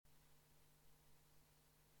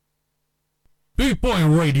Boot Boy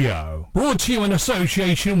Radio. Brought to you in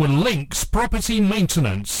association with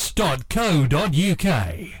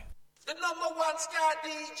linkspropertymaintenance.co.uk. The number one ska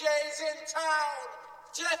DJs in town,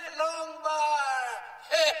 Jeff Longbar.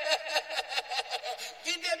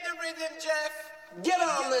 Give them the rhythm, Jeff. Get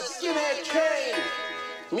on the skinhead train.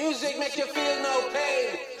 Music make you feel no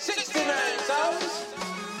pain. 69 sounds.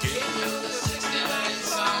 Give you the 69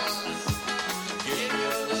 sound. Give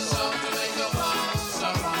you the song to make your bounce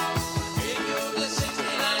around. Give you the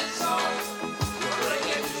 69 sound.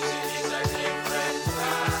 Reggae music is a different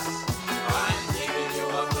class. I'm giving you a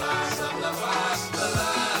blast of the past, the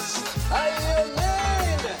last. How you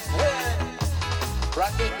mean?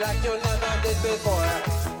 Rock it like you never did before.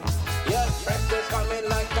 Your breath is coming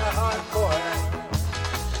like a hardcore.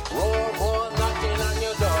 Roar, knocking on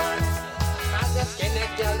your door. And the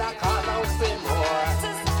skinhead girl I call out for more.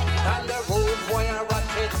 And the rude boy I rock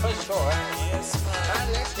it for sure. And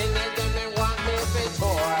the skinhead them they want me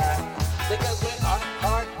before. Because we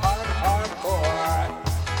hardcore.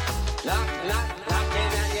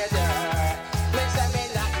 Knocking on your door. Me say me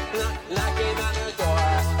knocking on your door.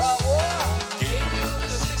 Oh, whoa. Give you the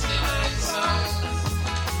 69 sound.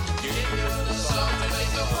 Give you the song to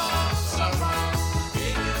make your bounce around.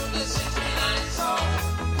 Give you the 69 sound.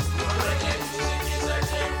 Reggae music is a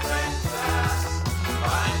different class.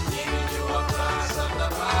 I'm giving you a blast of the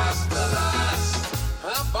past, the last.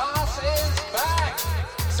 The boss is back.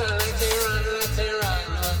 So let it run.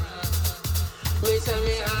 Me say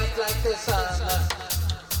me hot like the sun.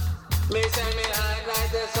 Me say me hot like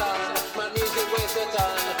the sun. My music weighs a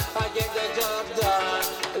ton. I get the job done.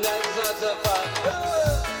 That's not the fun.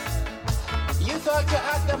 You thought you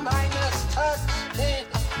had the minus touch,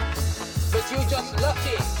 but you just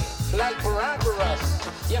lucky, like Barbaros.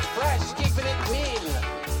 You're fresh, keeping it mean.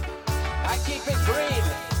 I keep it green.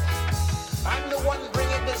 I'm the one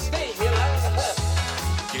bringing the steam, you know.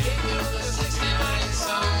 Give you the 69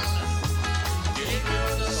 sound. Give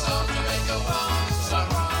you the song to make your bounce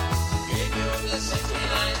around. Give you the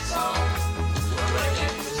 69 sound. Reggae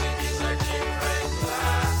music is a different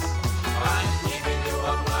class. I'm giving you a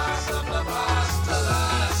blast of the past, the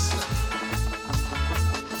last.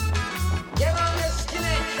 Get on the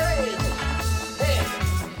skinhead train. Hey,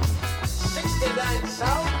 69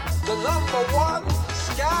 sound, the number one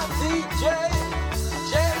ska DJ,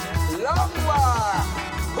 Jeff Longbar,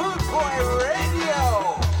 Boot Boy Radio.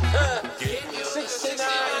 Give you the 69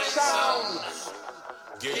 sound.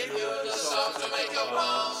 Give you the song to make your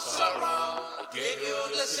bounce around. Give you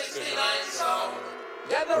the 69 sound.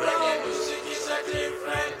 Get Reggae around, music is a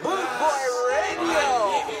different Boot class. Boy Radio.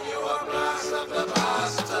 I'm giving you a blast of the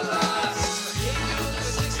past to last. Give you the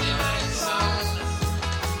 69 sound.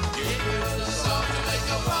 Give you the song to make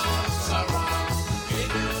your bounce around.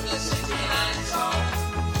 Give you the 69 sound.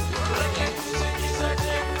 Reggae music is a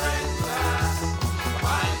different class.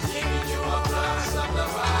 I'm giving you a blast of the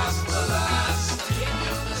past to last. Give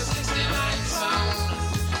you the 69 sound.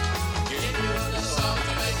 Give you the song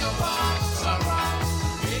to make your bounce around.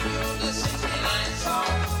 Give you the 69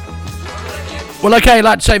 sound. Well, okay, I'd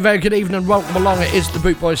like to say very good evening, welcome along. It is the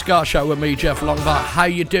Boot Boy Ska Show with me, Jeff Longbar. How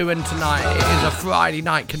you doing tonight? It is a Friday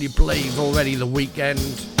night, can you believe? Already the weekend.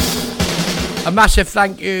 A massive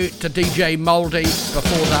thank you to DJ Mouldy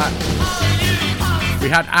before that. We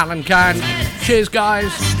had Alan Can. Cheers,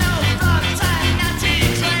 guys.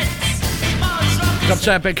 Got to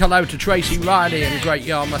say a big hello to Tracy Riley in Great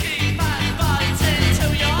Yarmouth.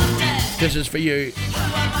 This is for you.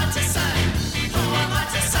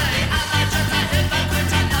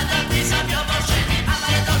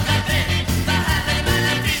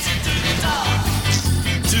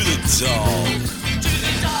 Dog,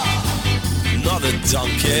 not a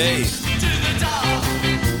donkey.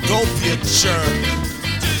 Don't be a jerk.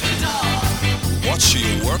 What should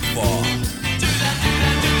you work for?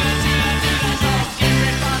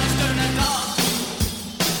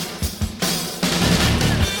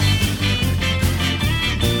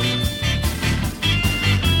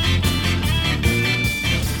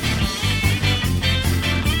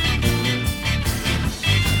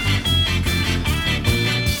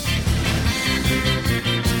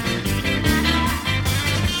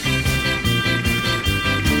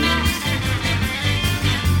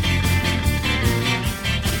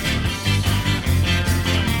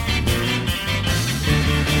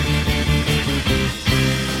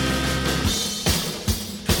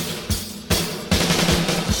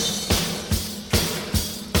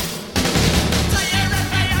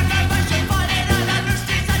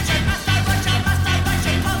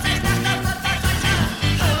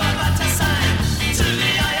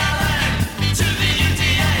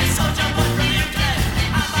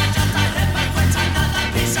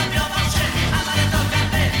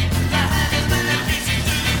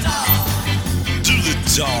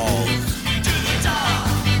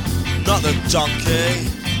 donkey.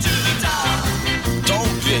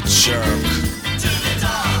 Don't be a jerk.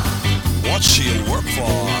 What you work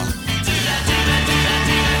for?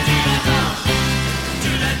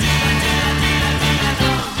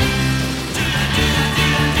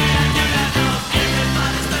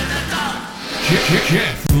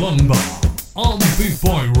 Jeff Lumber on Boot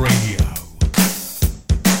Boy Radio.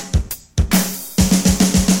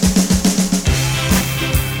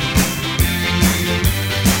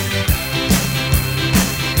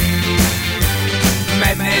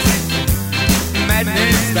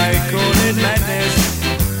 Madness, they call it madness.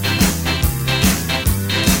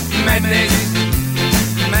 Madness,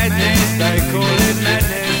 madness, they call it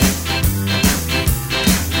madness.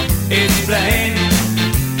 It's plain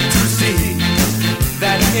to see,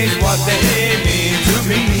 that is what they mean to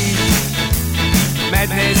me.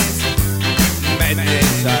 Madness,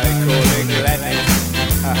 madness, I call it gladness.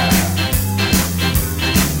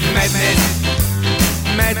 Madness,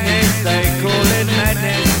 madness, they call it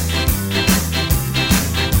madness.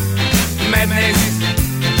 Madness,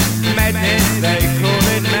 madness, they call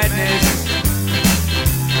it madness.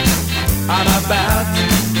 I'm about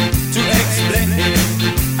to explain it,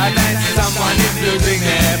 and that someone is losing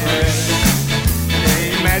their breath.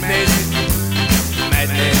 Hey, madness,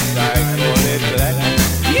 madness, I call it gladness.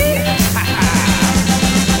 Yeah!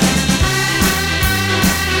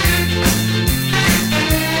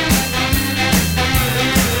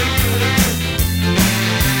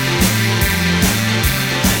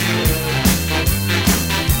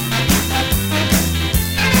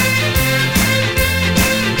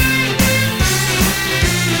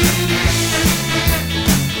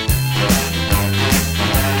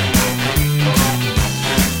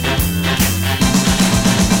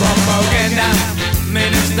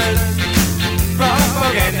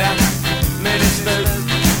 Propaganda ministers,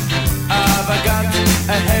 I've got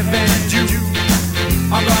a heaven due.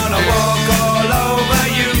 I'm gonna walk all over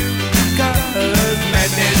you, 'cause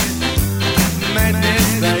madness, madness,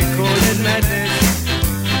 they call it madness.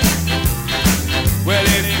 Well,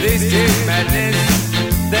 if this is madness,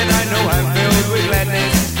 then I know I'm filled with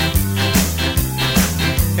gladness.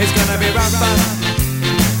 It's gonna be rougher,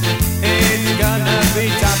 it's gonna be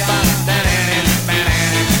tougher than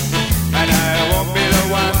and I won't be the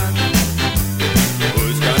one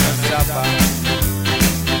who's gonna suffer.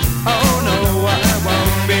 Oh no, I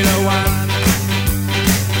won't be the one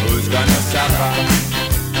who's gonna suffer.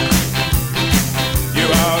 You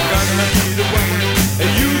are gonna be the one,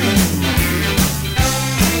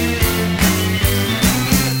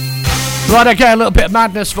 Right, okay, a little bit of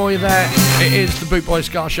madness for you there. It is the Boot Boy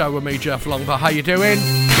Ska Show with me, Jeff Longbar. How you doing?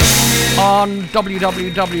 On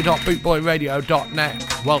www.bootboyradio.net.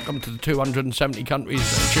 Welcome to the 270 countries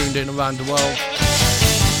that are tuned in around the world.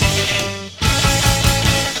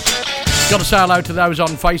 Got to say hello to those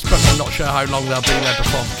on Facebook. I'm not sure how long they'll be there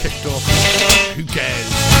before I'm kicked off. Who cares?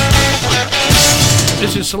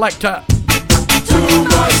 This is Selector. Too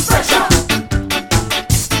much pressure.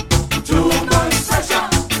 Too much pressure.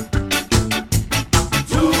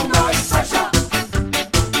 Too much pressure.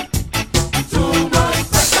 Too much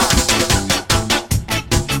pressure.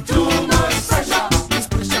 Too much pressure. This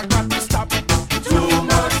pressure got to stop. Too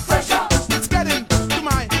much pressure. It's getting to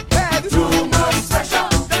my head. Too much pressure.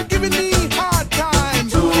 They're giving me hard time.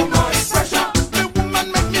 Too much pressure. The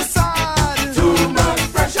woman make me sad. Too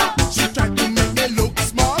much pressure. She tried to make me look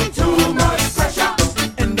small. Too much pressure.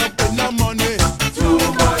 End up with no money. Too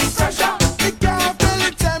much pressure.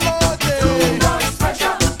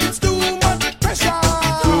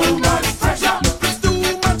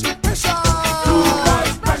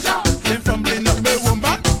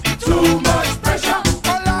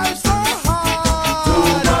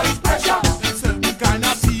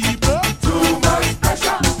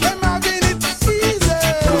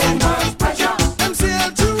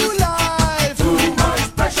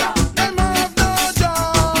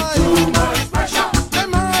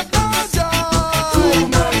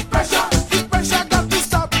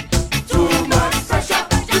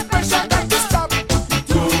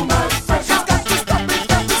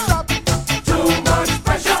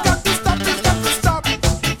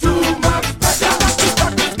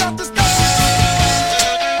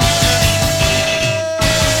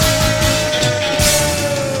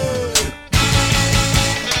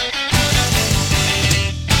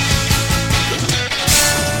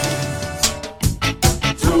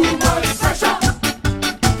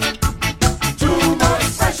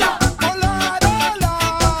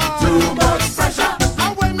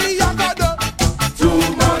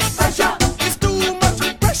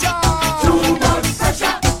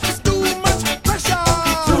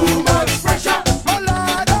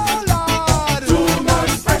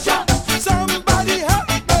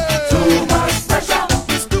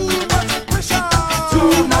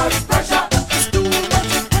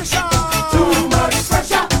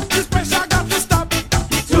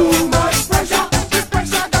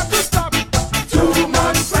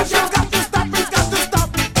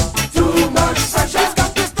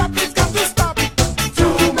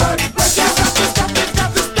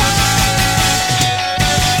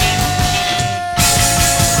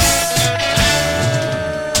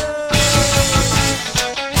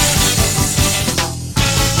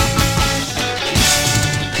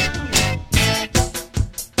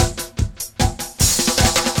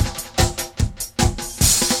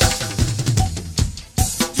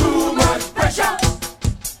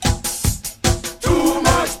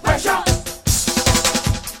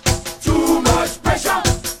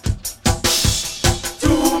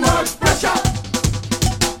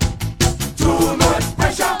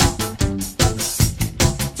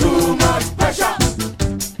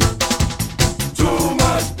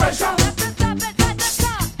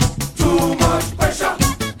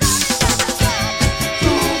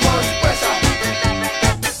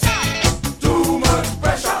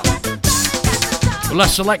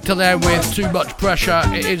 Less Selector there with Too Much Pressure.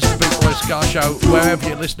 It is the Boot Boy Ska Show, wherever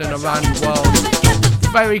you're listening around the world.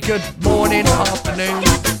 Very good morning, afternoon,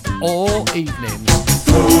 or evening.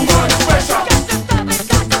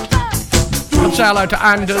 Let's say hello to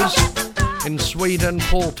Anders in Sweden,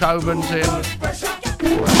 Paul Tobin's in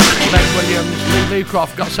Len Williams, Lee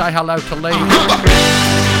Lucroft. Got to say hello to Lee.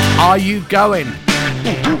 Are you going?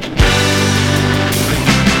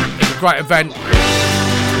 It's a great event.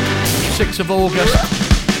 6th of August.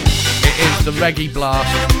 It is the Reggae Blast.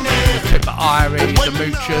 The Tipper Irie, the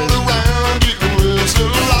Moochers,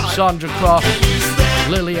 Sandra Cross,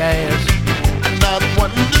 Lily Ayers.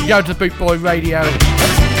 Go to the Boot Boy Radio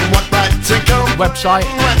website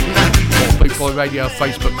or Boot Boy Radio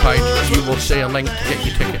Facebook page. You will see a link to get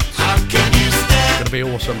your tickets. It's going to be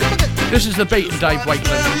awesome. This is the Beat and Dave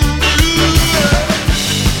Wakeland.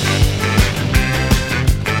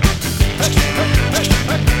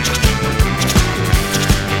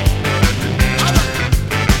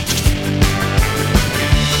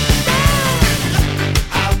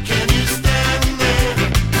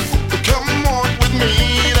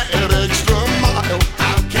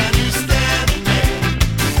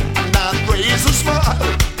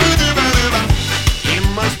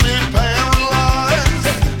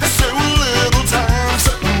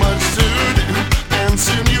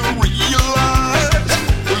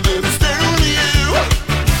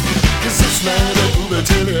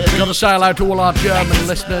 Gotta say hello to all our German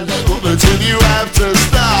listeners. The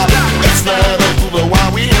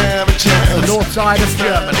north side of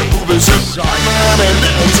Germany.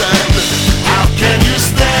 How can you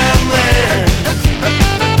stand there?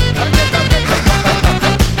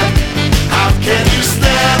 How can you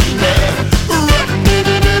stand there?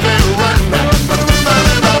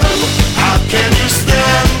 How can you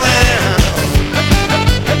stand there?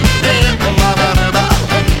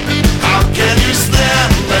 How can you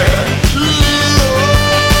stand there?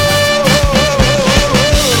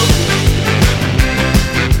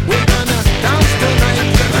 We're gonna dance tonight.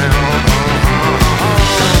 Dance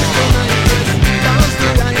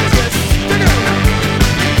tonight.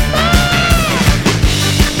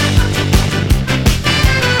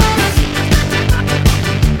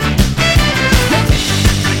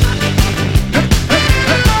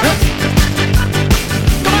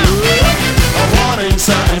 Warning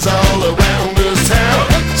signs all around this town.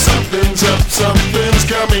 Something's up, something's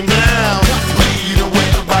coming down. Lead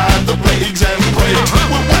away by the plagues and quakes.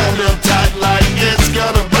 We're wound up tight like it's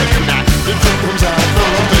gonna break. The drums are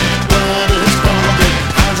thumping, blood is pumping.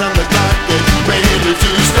 Eyes on the clock, get ready to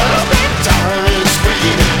stop. Time is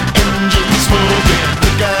free, engines moving.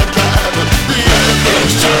 The guy driving, the other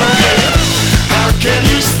is jumping. How can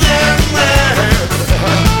you stand there?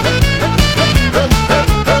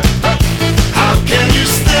 How can you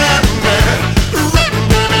stand there?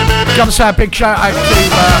 Gotta say a big shout out to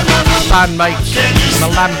bandmates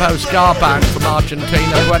Malambo Ska Band from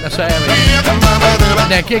Argentina, Buenos Aires.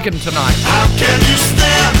 They're gigging tonight. How can you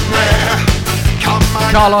stand there? Come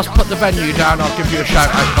on. Carlos, put the venue down, I'll give you a shout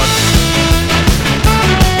out, bud.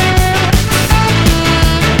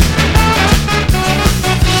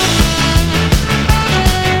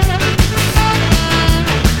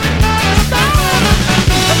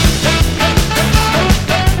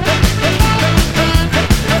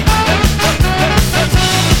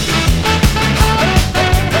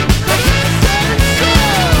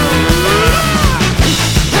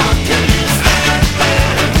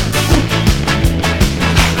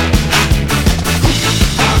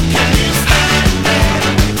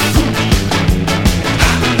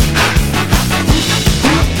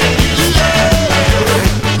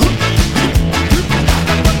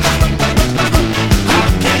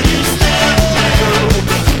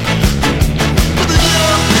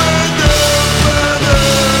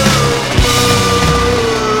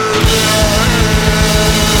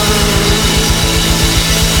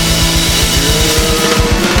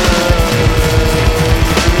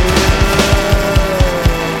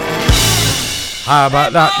 How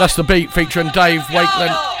about that? That's the beat featuring Dave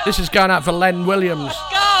Wakeland. This is going out for Len Williams,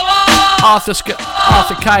 Arthur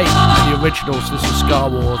Kay, and the originals. This is Scar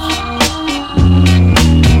Wars.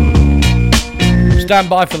 Stand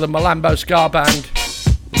by for the Malambo Ska Band.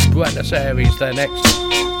 Buenos Aires, they're next.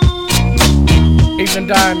 Ethan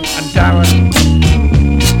Dan and Darren.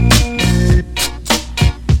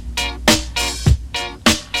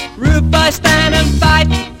 Root by stand and fight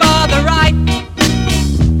for the right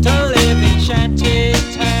to live in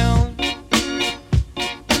Shantytown.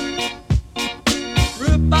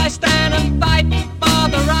 Root by stand and fight for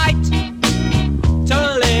the right to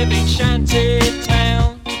live in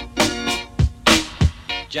Shantytown.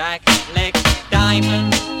 Jack Lick, Diamond.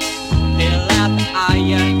 diamond, they'll have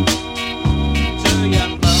iron to your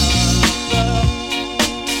mother.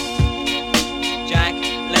 Jack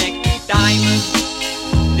leg diamond,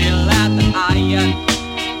 they'll have iron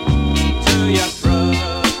to your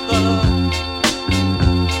brother.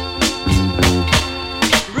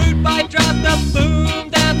 Rude boy, drop the boom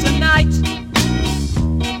down tonight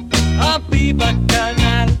on Beaver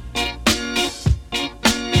Canal.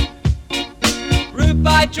 Rude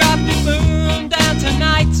boy, drop the boom down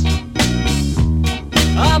tonight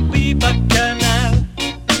on Beaver Canal.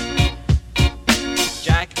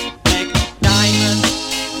 Jack leg diamond,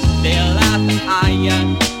 they'll have iron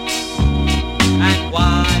and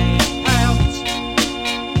wipe out.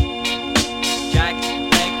 Jack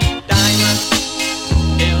leg diamond,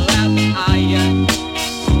 they'll have iron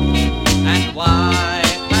and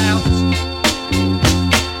wipe out.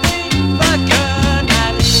 Beaver Canal.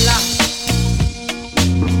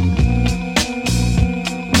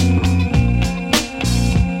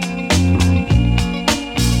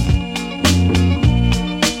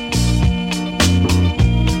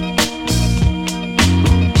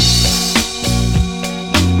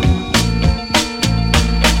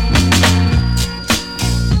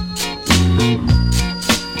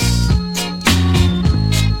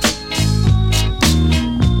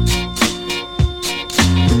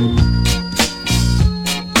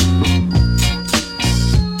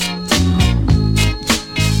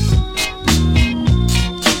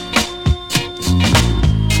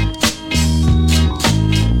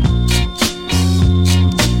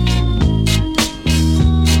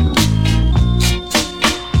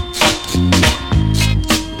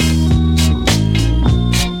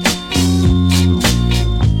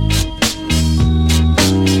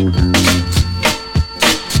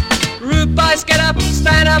 Rude boys, get up,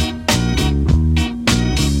 stand up,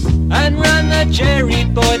 and run the Jerry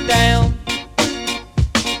boy down.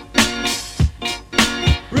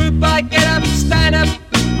 Rude boy, get up, stand up,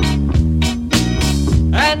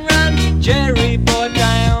 and run Jerry boy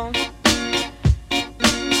down.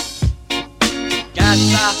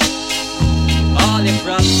 Gather all your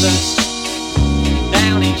brothers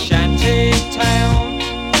down in Shanty Town.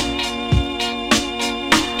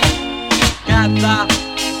 Gather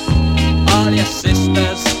all your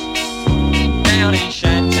sisters down in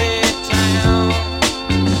Shanty Town.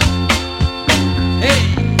 Hey!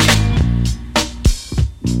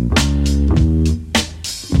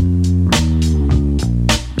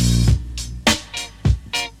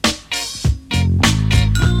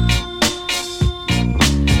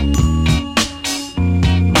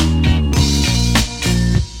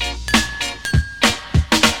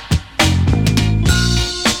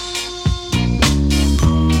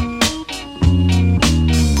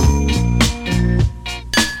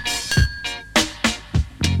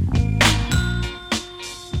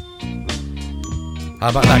 How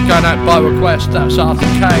about that? Going out by request. That's Arthur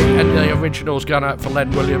Kay, and the original's going out for Len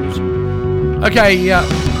Williams. Okay,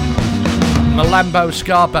 Malambo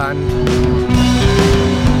Ska Band.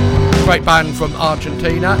 Great band from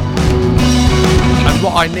Argentina. And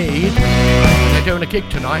what I need, they're doing a gig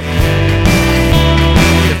tonight.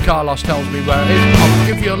 If Carlos tells me where it is, I'll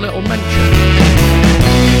give you a little mention.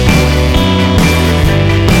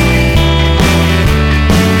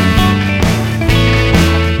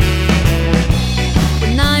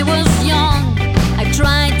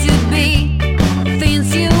 Tried to be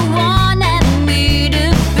things you wanted me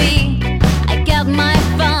to be. I got my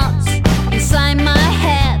thoughts inside my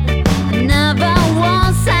head. Never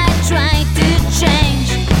once I tried to change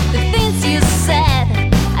the things you said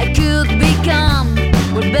I could become.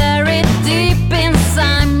 Were buried deep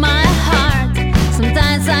inside my heart.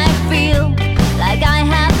 Sometimes I feel like I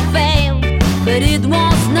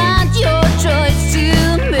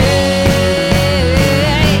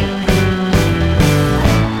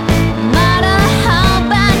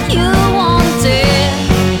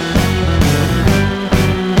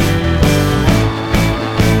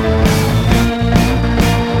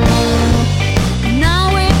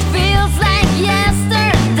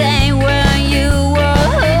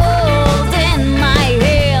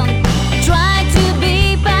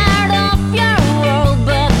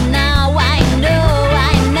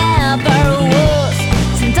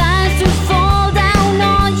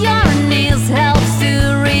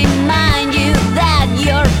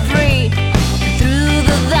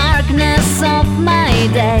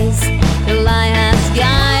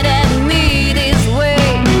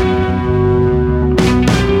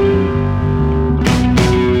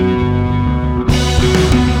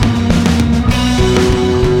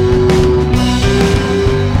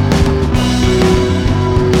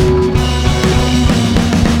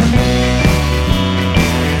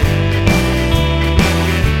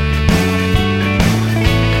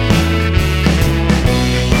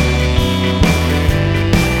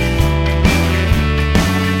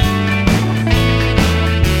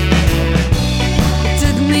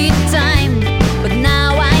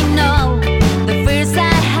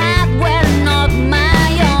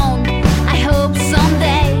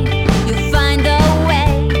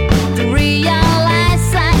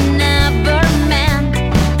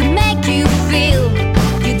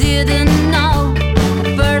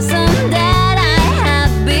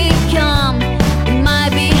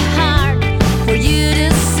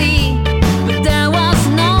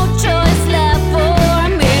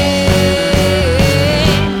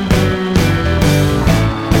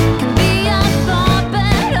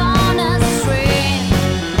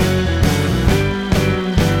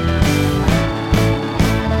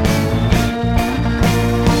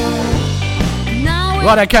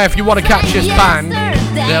Right, okay, if you want to catch this band,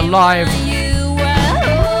 they're live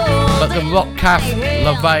at the Rock Cafe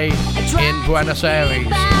La Vey in Buenos Aires.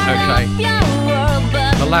 Okay.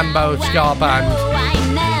 The Lambo Ska Band.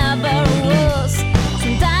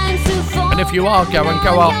 And if you are going,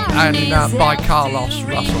 go up and buy Carlos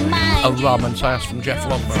Russell a rum and say that's from Jeff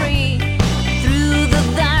Longbar. Through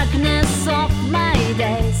the darkness of my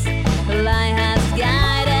days, the light has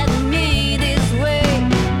guided me this way.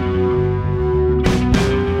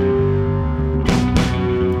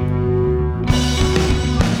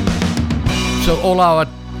 So all our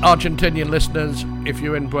Argentinian listeners, if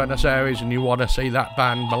you're in Buenos Aires and you want to see that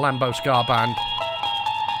band, Malambo Ska Band,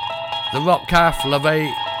 the Rock Cafe La Vey.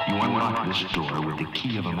 You unlock this door with the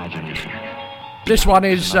key of imagination. This one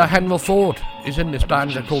is Henry Ford is in this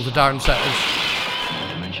band. They're called the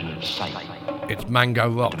Downsetters. Dimension of sight. It's Mango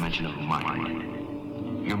Rock. Dimension of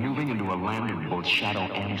mind. You're moving into a land of both shadow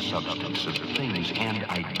and substance, of things and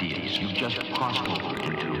ideas. You just crossed over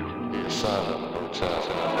into Silent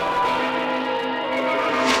Hotel.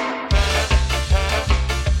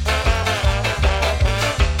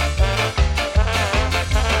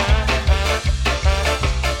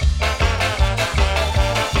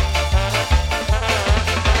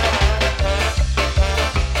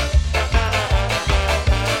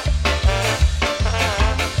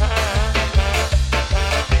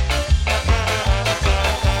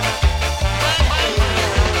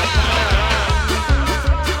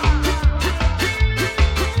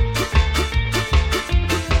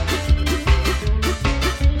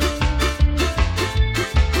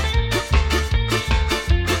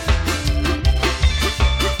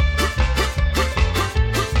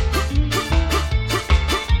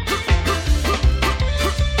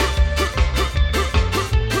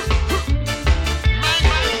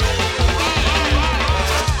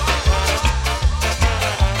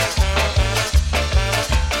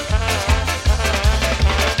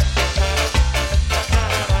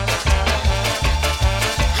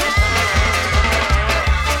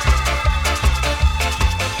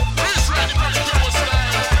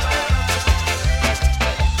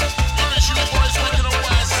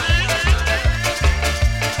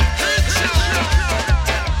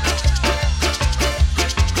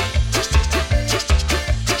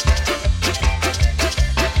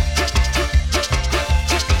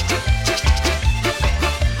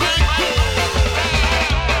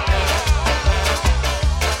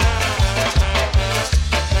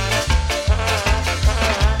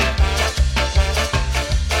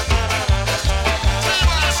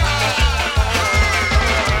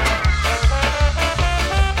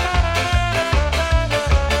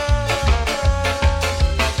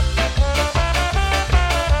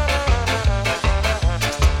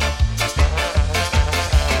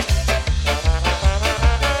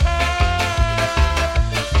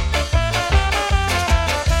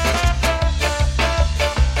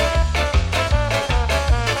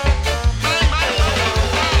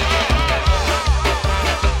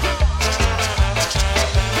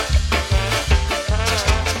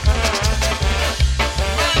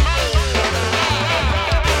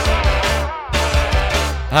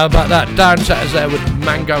 How about that? Downsetters there with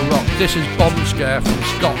Mango Rock. This is Bomb Scare from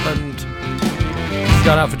Scotland.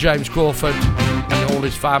 Going out for James Crawford and all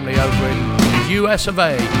his family over in US of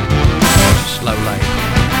A. Slow Lane.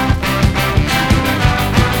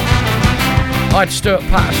 Hi to Stuart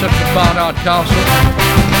Patterson from Barnard Castle.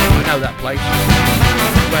 I know that place.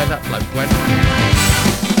 Where that bloke went.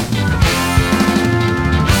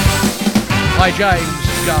 Hi James,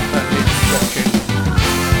 Scotland is watching.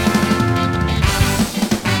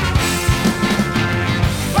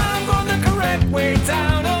 Way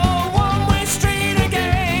down a one-way street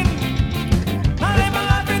again. I live my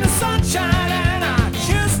life in the sunshine and I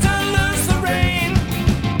choose to lose the rain.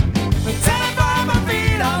 Terrified my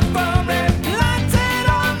feet are firmly planted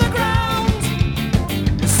on the ground.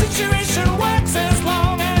 The situation works as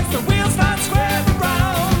long as the wheels not square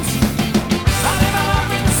around. I live my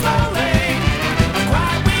life in the slow lane, a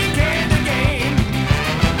quiet weekend.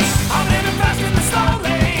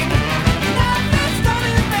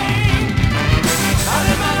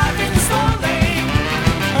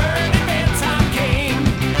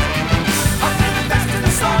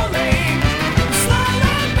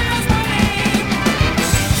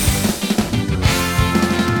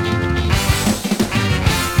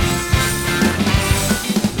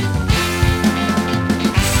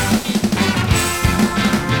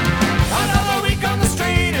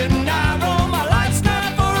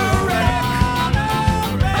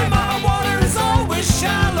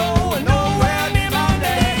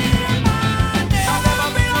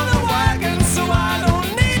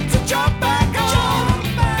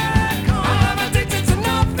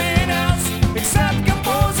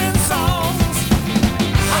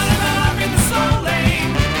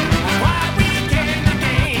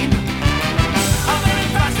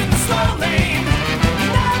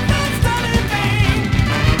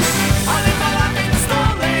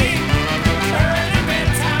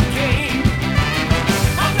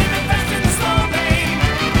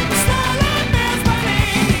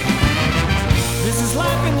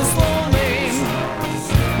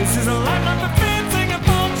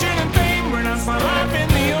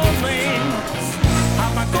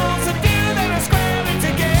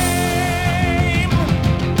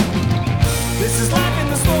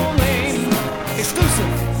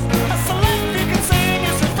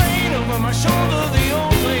 my shoulder the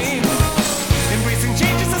old flame. Embracing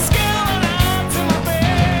change is a skill and out to my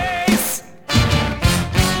face.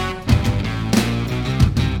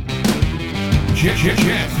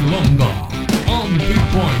 Jeff Lumber on Big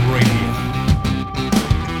Boy Radio.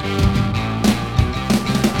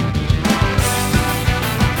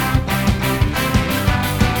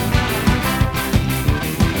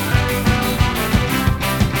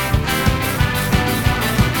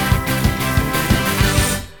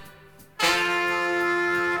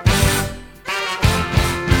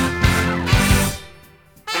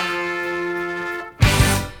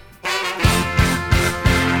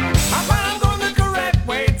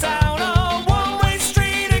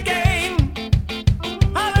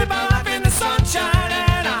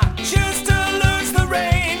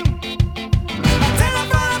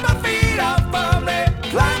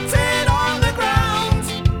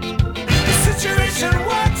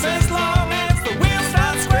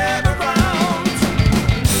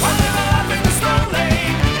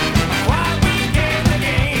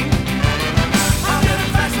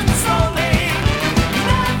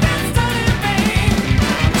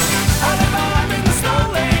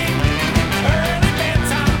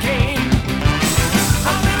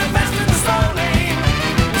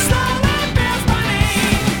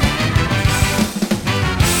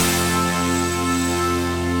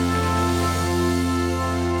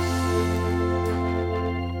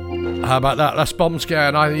 How about that? That's Bomb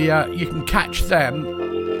Scare, and you can catch them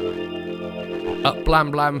at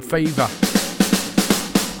Blam Blam Fever.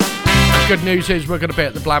 The good news is we're going to be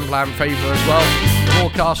at the Blam Blam Fever as well,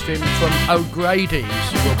 broadcasting from O'Grady's.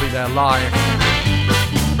 We'll be there live.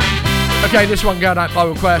 Okay, this one going out by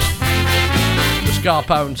request. The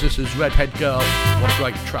Scarpones, this is Redhead Girl. What a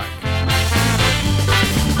great track.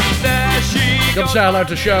 Come say hello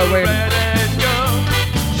to Sherwin.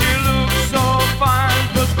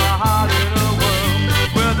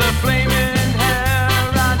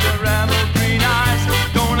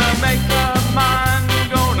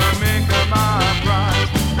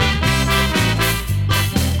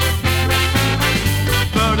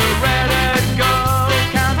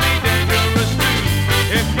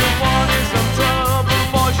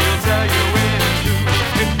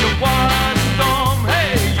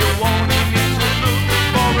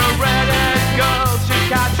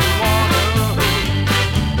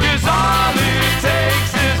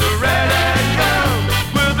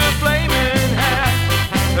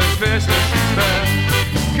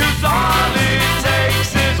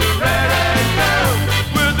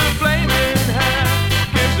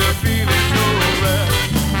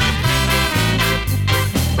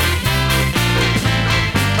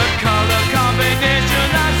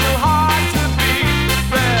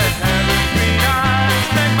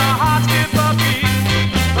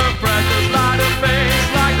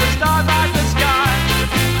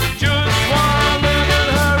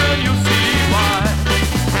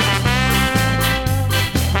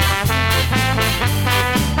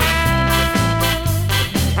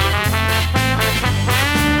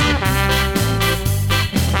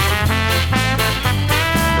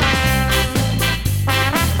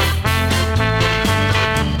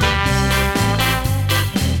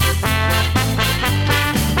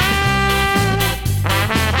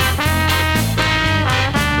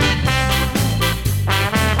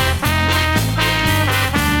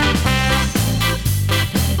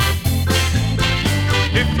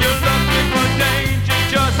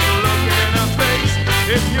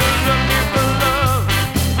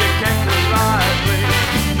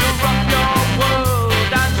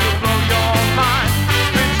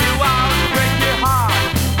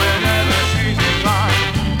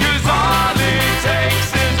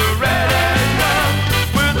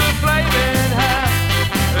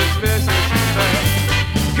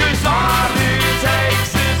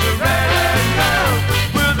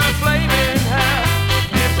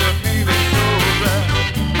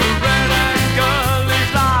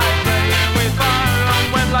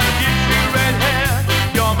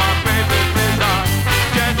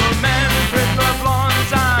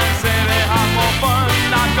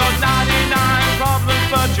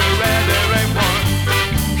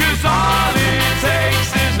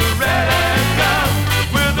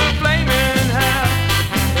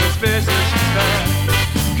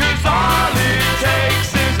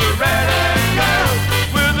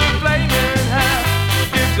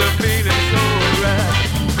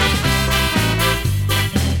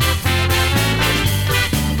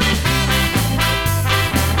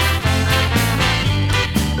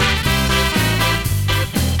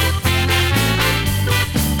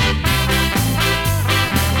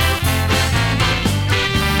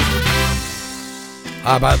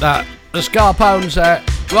 How about that? The Scarpones there.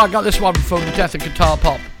 Right, I got this one from Death of Guitar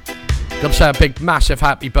Pop. Gotta say a big, massive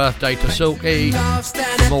happy birthday to Silky,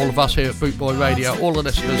 from all of us here at Bootboy Radio, all the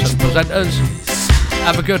listeners and presenters.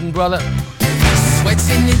 Have a good one, brother.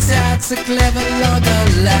 Sweating it out, a clever log, a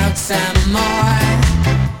loud samurai.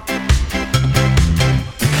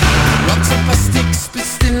 Rocks up my sticks, but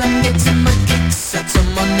still I'm getting my kicks out of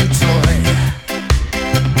my new toy.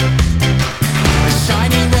 A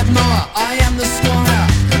shiny red mower, I am the squire,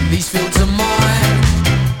 and these fields are mine.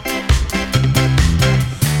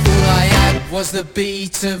 All I had was the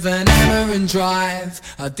beat of an hammer and drive.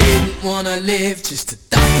 I didn't wanna live just to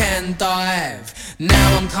duck and dive.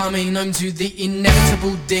 Now I'm coming home to the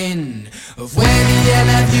inevitable din of where the hell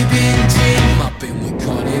have you been, Jim? I've been with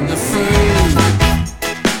Colin the Fool,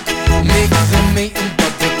 Mick the Meat and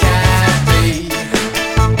Bob the Cabbie.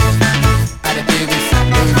 Had a beer with Fat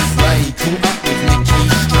Bruce Ray, caught up with Nicky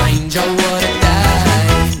Strange. Oh what a day,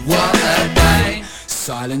 what a day.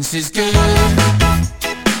 Silence is good,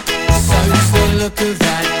 so's the look of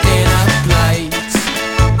that dinner plate.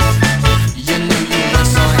 You knew you were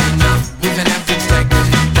signing up with an average pregnant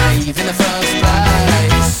Dave in the first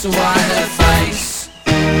place. So why the face?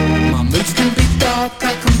 My moods can be dark,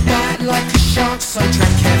 I can bite like a shark, so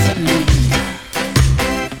tread carefully.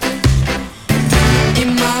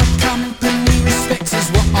 In my company, respect is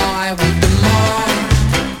what I would demand.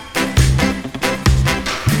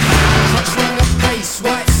 Clutch run a pace,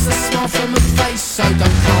 wipes a smile from a face, so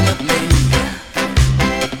don't come at me.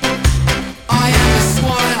 I am the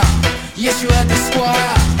squire, yes you heard the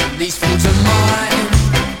squire, these fields are mine.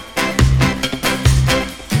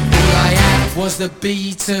 All I had was the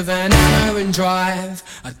beat of an hammer and drive.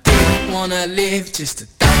 I didn't wanna live just to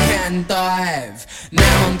duck and dive.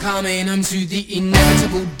 Now I'm coming home to the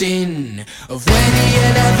inevitable din of where the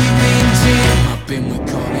hell have you been, Jim? I've been with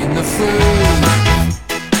Colin the Fool,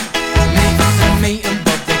 Mick the Meat and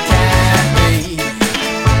Bob the Cabbie.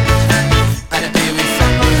 Had a beer with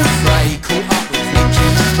Fat Bruce Ray, caught up with Nicky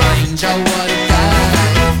Strange. Oh what a day,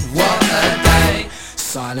 what a day.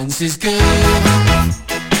 Silence is good,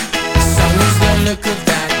 so is the look of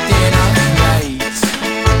that dinner plate.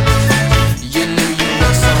 You knew you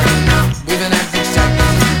were signing up with an average Jack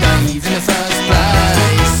and Dave in the first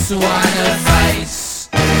place. So why the face?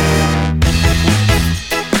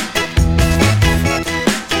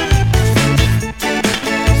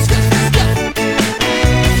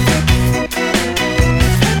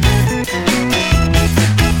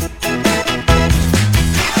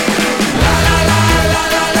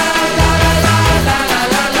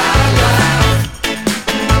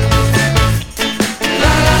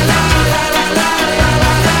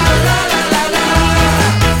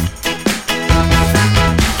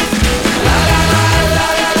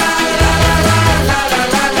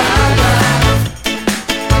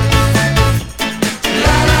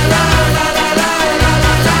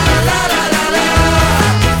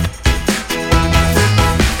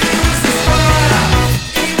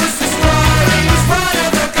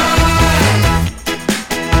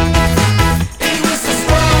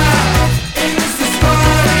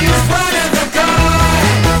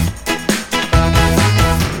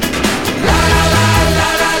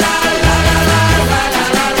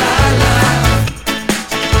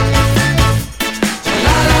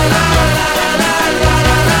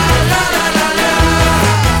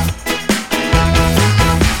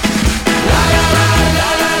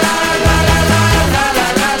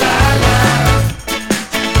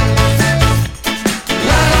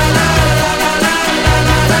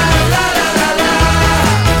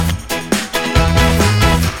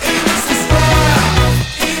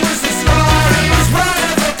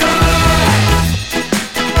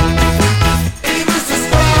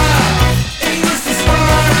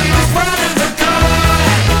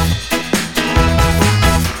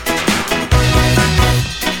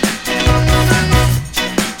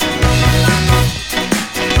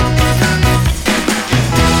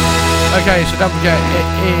 Okay, so don't forget, it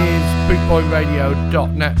is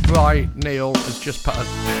bootboyradio.net. Right, Neil has just put a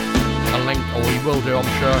link, or he will do, I'm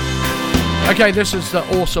sure. Okay, this is the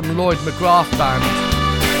awesome Lloyd McGrath band.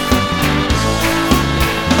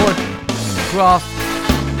 Lloyd McGrath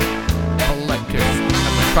Collective, and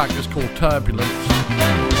the track is called Turbulence.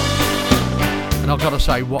 And I've got to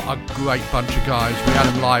say, what a great bunch of guys. We had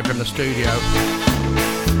them live in the studio.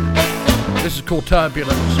 This is called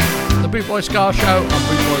Turbulence. The Bootboy Ska Show on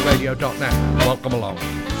bootboyradio.net. Welcome along.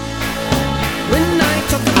 When I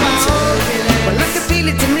talk about turbulence, well I can feel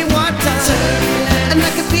it in me water, and I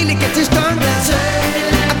can feel it getting stronger.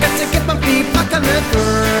 I got to get my feet back on the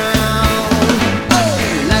ground. Oh,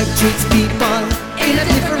 life treats people in a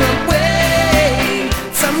different way.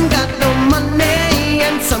 Some got no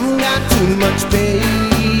sun got too much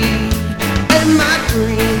pain. And my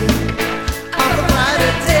dream of a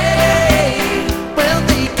brighter day, well,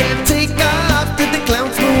 they can't take off till the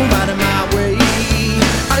clouds move out of my way.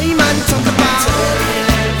 I'm on talk about,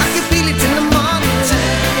 I can feel it in the morning,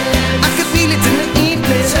 I can feel it in the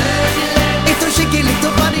evening. It's a shaky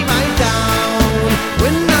little body right down.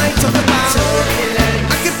 When I talk about,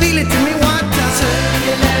 I can feel it in me water,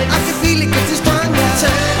 I can feel it getting stronger.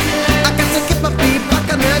 I got to keep my feet back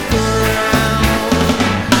on the ground.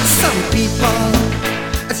 Some people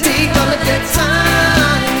take all of their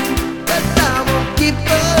time, but I won't give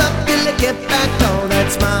up till I get back all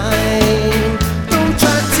that's mine. Don't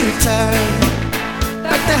try to turn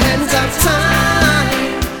back the hands of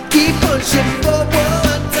time. Keep pushing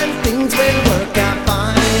forward and things will work out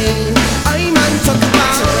fine. I'm on talk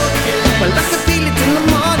about, well, I can feel it in the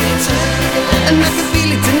morning and I can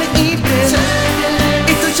feel it in the evening.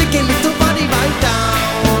 It's a shaky little body right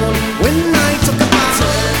down. When I talk about,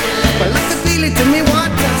 well, I can feel it in me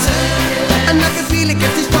water and I can feel it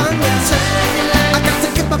getting stronger. I got to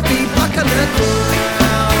keep my feet back on the ground.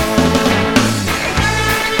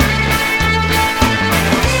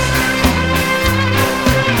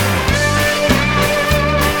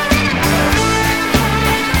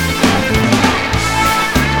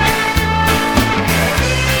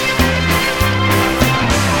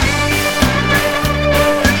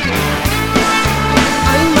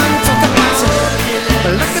 I'm on talk about,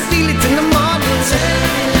 well, I can feel it in the morning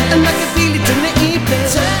and I can feel it in the evening.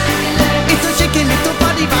 It's a shaky little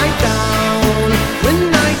body right down.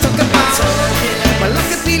 When I talk about, well, I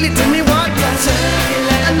can feel it in me water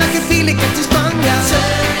and I can feel it getting stronger.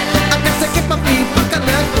 I got to keep my feet back on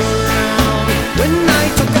the ground. When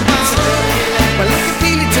I talk about, well, I can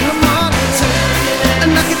feel it in the morning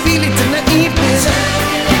and I can feel it in the evening.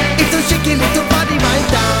 It's a shaky little body right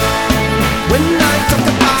down. When I talk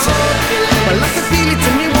about, well, I can feel it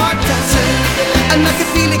in me water and I can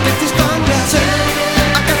feel it getting stronger.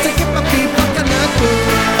 I got to keep my feet back on the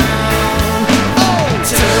ground. Oh,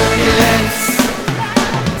 turbulence,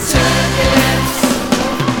 turbulence.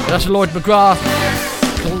 That's Lloyd McGrath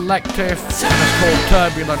Collective. That's called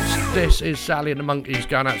Turbulence. This is Sally and the Monkeys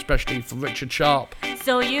going out especially for Richard Sharp.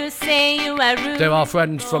 So you say you are rude. They're our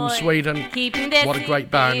friends from boy, Sweden. keeping this What a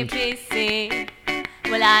great band. busy.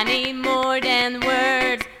 Well, I need more than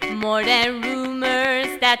words, more than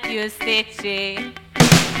rumors that you're stitching.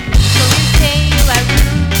 So you say you are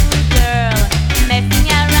rude, girl, messing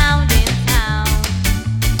around in town.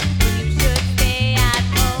 Well, you should stay at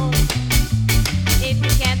home if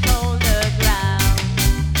you can't hold the ground.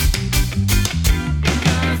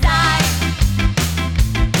 'Cause I'm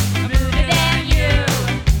ruder than you.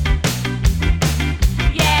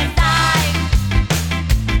 Yes, I'm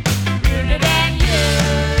ruder than you.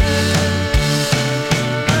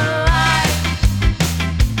 I'm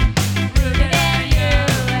ruder than you.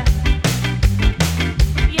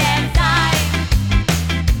 Yes, I'm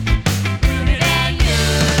ruder than you.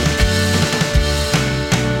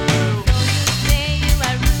 So you say you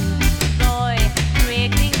are rude boy,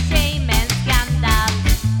 creating shame and scandal.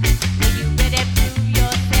 Well, you better prove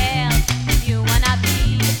yourself if you wanna be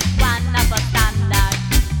one of a standard.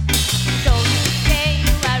 So you say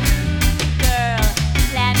you are rude girl,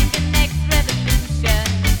 planning the next revolution.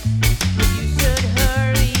 But you should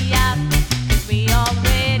hurry up, 'cause we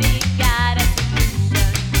already got a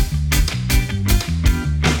solution.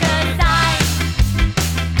 'Cause I'm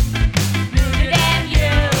ruder than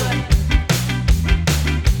you.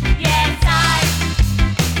 Yes, I'm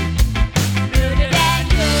ruder than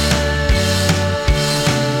you.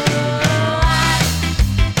 I'm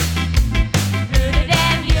ruder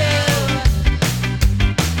than you.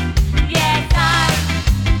 Yes, I'm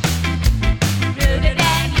ruder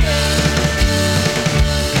than you.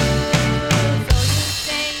 So you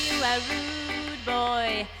say you are rude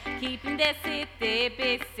boy, keeping the city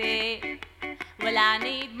busy. Well, I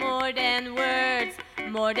need more than words,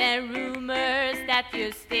 more than rumors that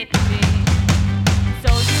you're stitching. So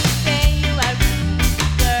you say you are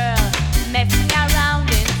rude girl, messing around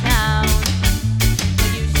in town.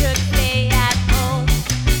 Well, you should stay at home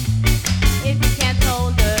if you can't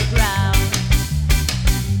hold the ground.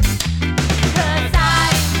 'Cause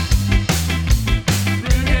I'm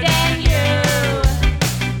ruder than you.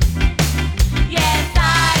 Yes,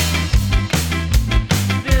 I'm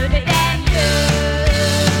ruder than you.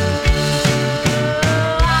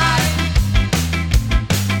 I'm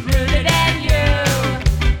ruder than you.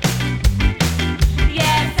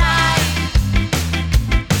 Yes, I'm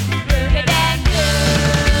ruder than you.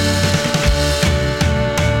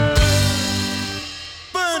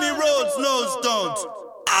 Bernie Rhodes knows don't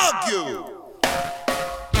argue.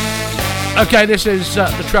 Okay, this is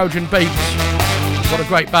the Trojan Beats. What a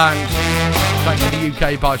great band. Taking the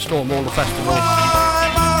UK by storm, all the festivals.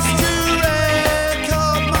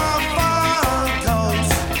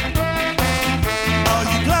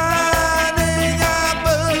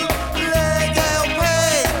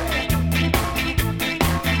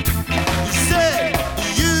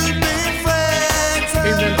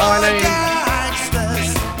 Evening, Eileen.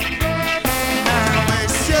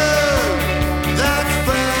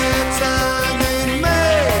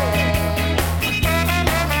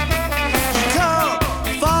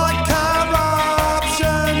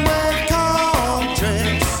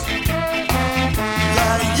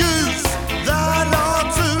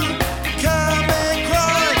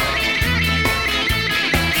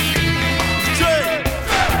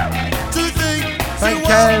 Thank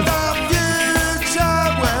Kev.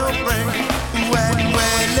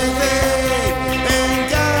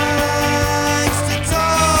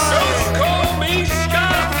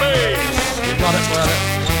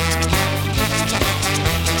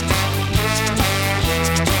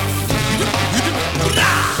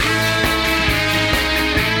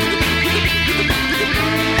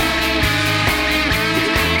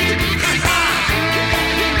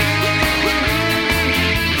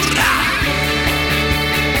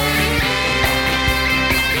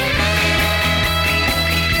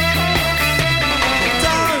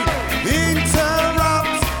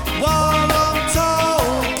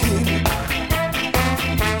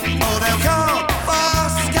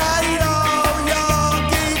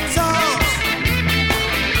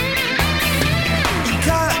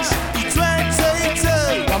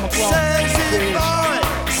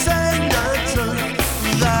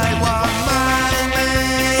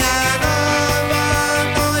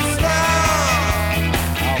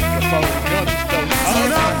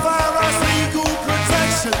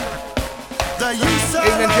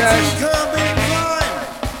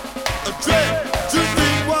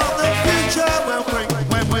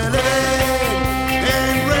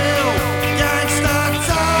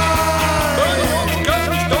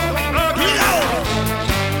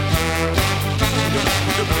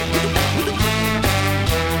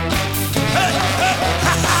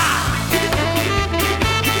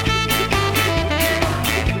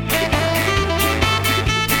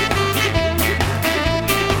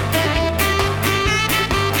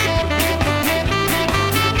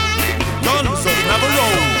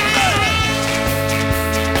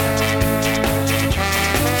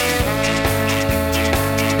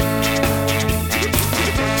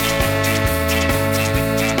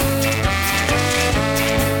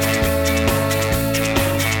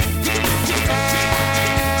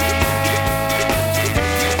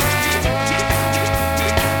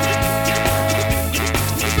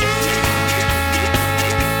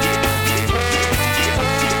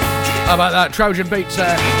 How about that? Trojan Beats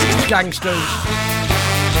there. Gangsters.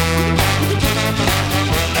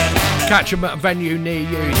 Catch them at a venue near you.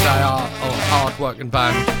 They are a hard working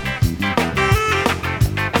band.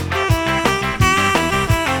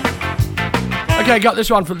 Okay, got this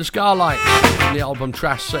one from the Scarlights from the album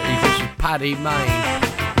Trash City. This is Paddy Main.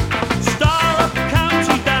 Star of the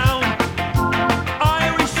county down,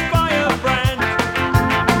 Irish firebrand.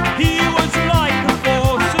 He was like a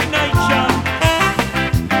force of nature.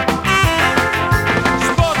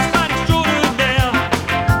 Sportsman extraordinaire,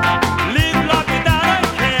 lived life without a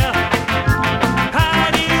care.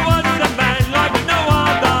 Paddy was a man like no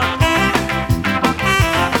other.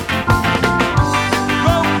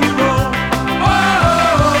 Rocky roll,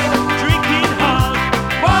 whoa, drinking hard,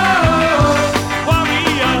 whoa,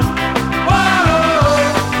 warrior, whoa.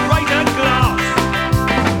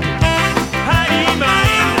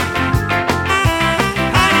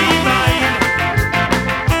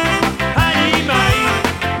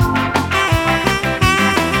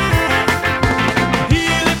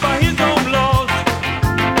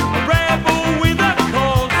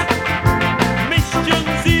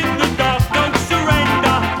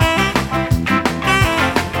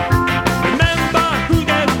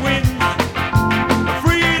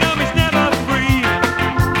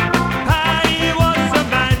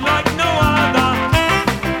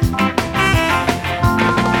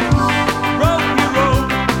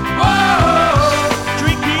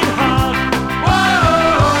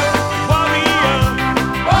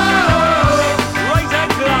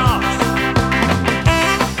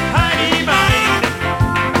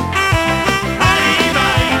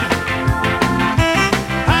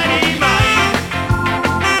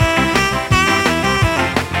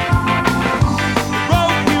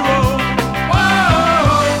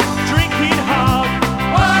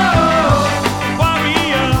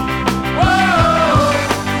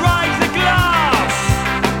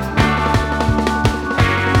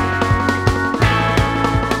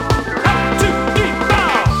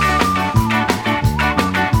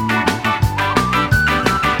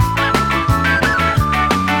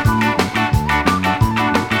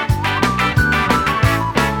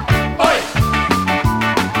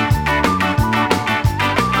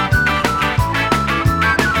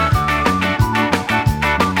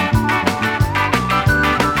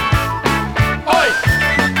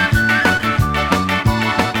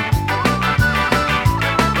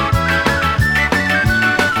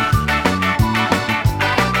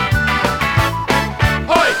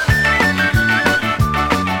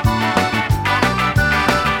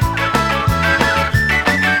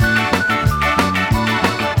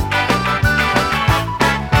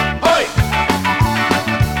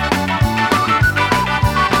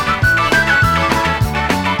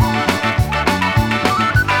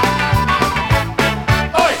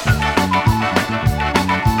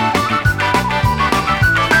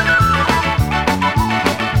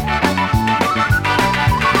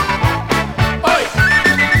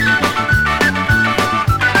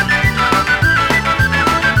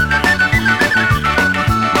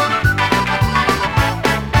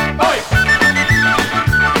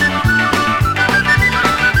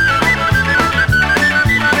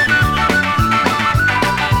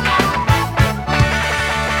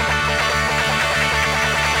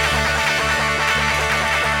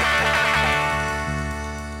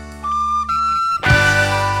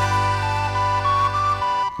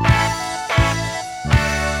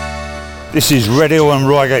 This is Red Hill and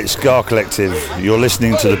Reigate Ska Collective. You're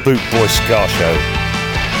listening to the Boot Boy Ska Show.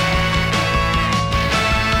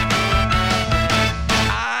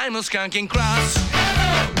 I'm a skunking cross.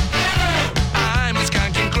 I'm a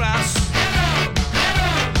skunking cross.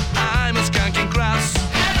 I'm a skunking cross.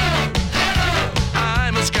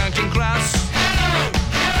 I'm a skunking cross.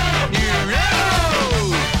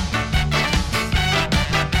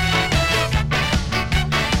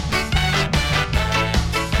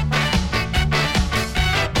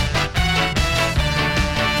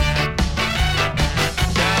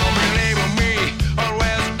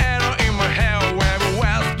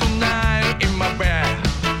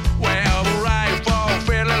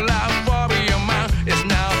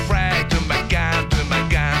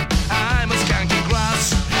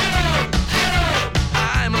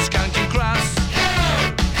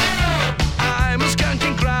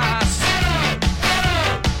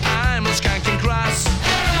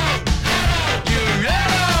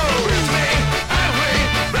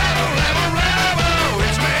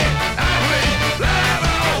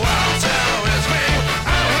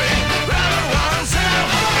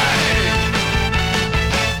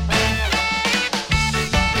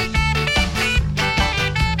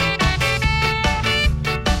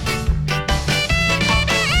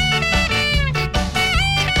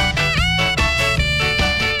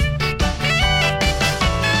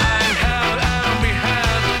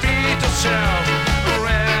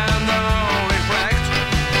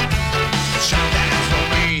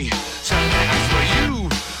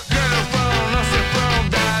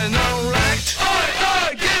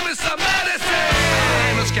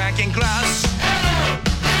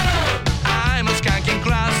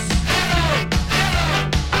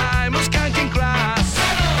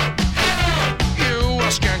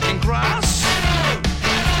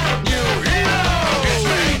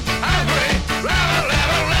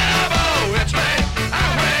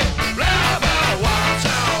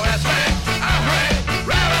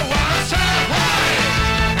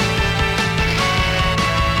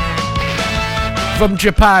 From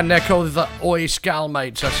Japan, they're called the Oi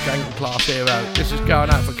Scalmates, a skanking class hero. This is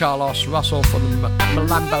going out for Carlos Russell from the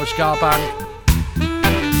Malambo Ska Band.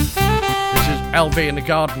 This is LV in the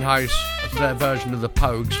Garden House. That's their version of the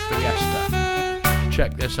Pogues Fiesta.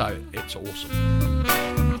 Check this out, it's awesome.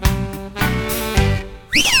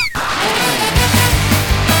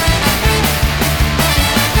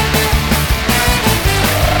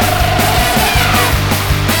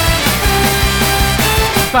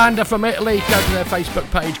 Banda from Italy, go to their Facebook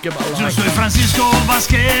page, give it a like. Yo soy Francisco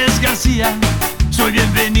Vázquez García, soy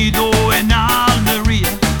bienvenido en Almería,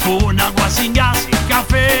 con agua sin gas y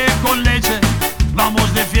café con leche,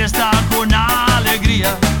 vamos de fiesta con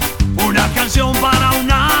alegría, una canción para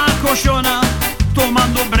una cochona,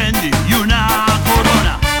 tomando brandy y una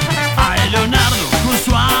corona, a Leonardo con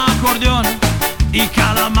su acordeón, y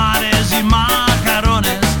calamares y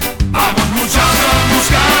macarrones, vamos muchachos a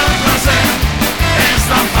buscar placer. Es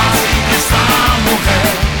tan fácil esta mujer.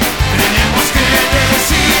 Tenemos que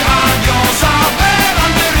decir adiós a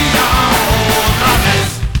Almería otra vez.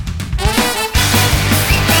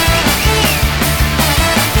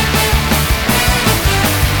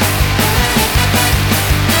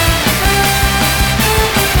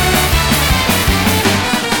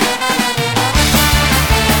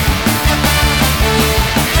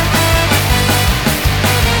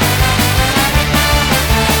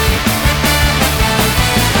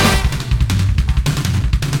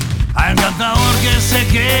 Se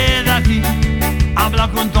queda aquí, habla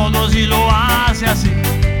con todos y lo hace así.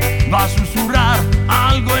 Va a susurrar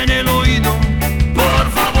algo en el oído. Por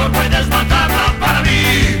favor, puedes matarla para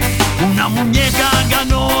mí. Una muñeca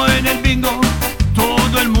ganó en el bingo.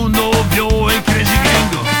 Todo el mundo vio el Crazy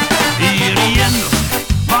Gringo. Y riendo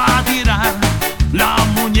va a tirar la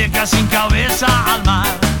muñeca sin cabeza al mar.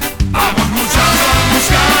 Vamos muchachos a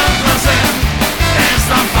buscar placer. Es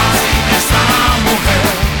tan fácil esta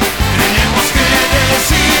mujer. Tenemos que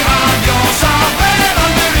decir adiós a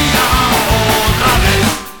Almería otra vez.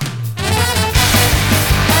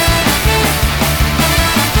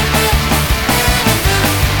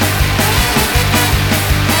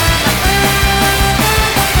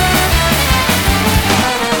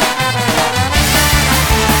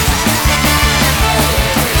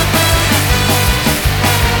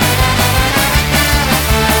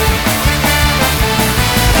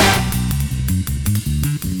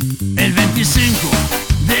 El 25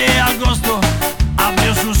 de agosto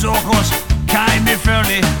abrió sus ojos Jaime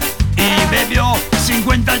Fairley y bebió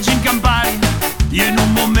 50 gin Campari y en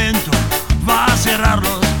un momento va a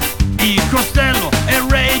cerrarlos. Y Costello, el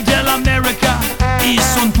rey de la América, y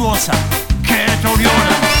Suntuosa, que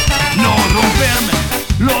Toriona, no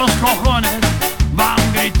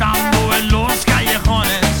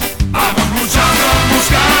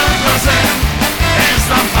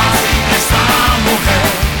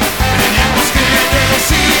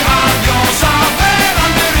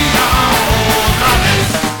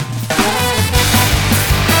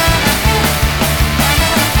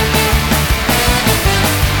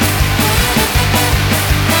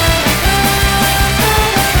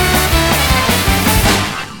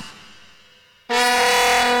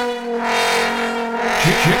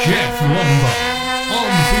Jeff Lumber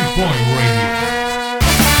on Boot Boy Radio.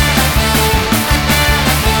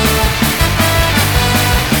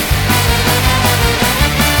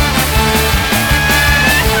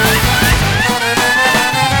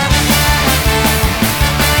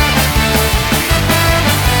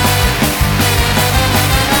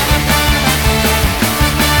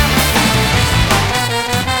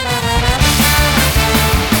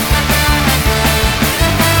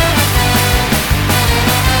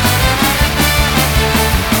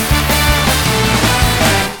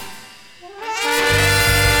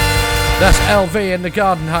 That's LV in the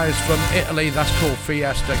Garden House from Italy. That's called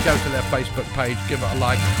Fiesta. Go to their Facebook page, give it a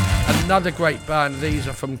like. Another great band. These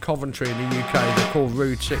are from Coventry in the UK. They're called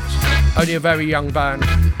Rude Six. Only a very young band,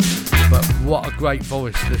 but what a great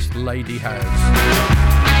voice this lady has.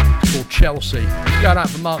 It's called Chelsea. Going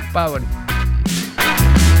out for Mark Bowen.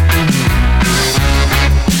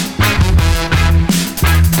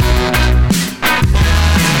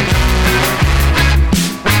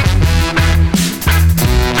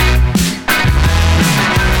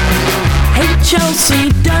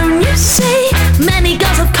 Chelsea, don't you see? Many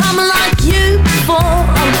girls have come like you before.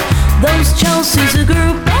 Those Chelsea's a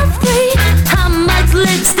group of three. Handbags,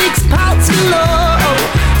 lipsticks, parts galore.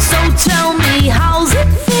 So tell me, how's it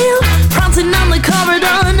feel? Prancing down the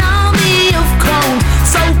corridor, an army of clones.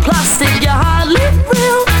 So plastic, you're hardly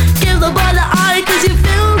real. Give the boy the eye, cause you're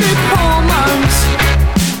filled with hormones.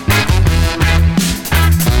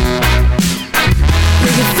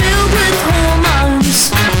 You're filled with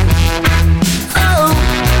hormones.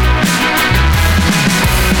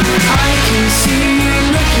 See you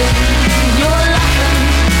looking, you're laughing,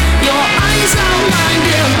 your eyes outlined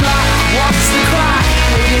in black. What's the crack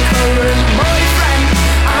with your current boyfriend?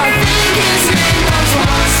 I think his name was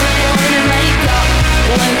once the one in makeup.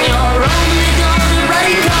 When you're only gonna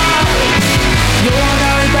break up, you're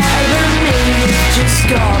no better than me. You've just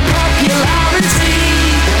got popularity.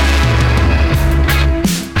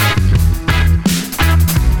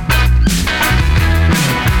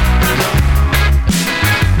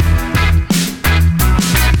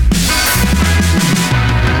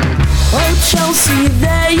 Chelsea,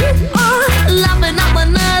 there you are, laughing at the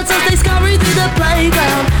nerds as they scurry through the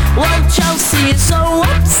playground. Well, Chelsea is so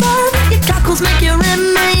absurd, your cackles make you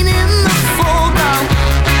remain in the foreground.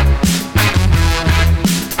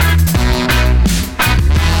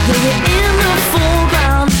 You're in the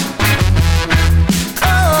foreground.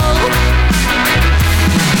 Oh,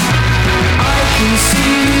 I can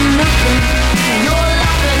see you looking, you're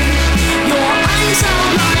laughing, your eyes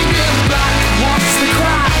outlined in black. What's the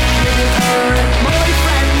crack? Current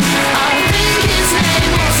boyfriend, I think his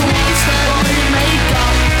name was once the one in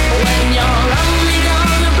makeup. When you're only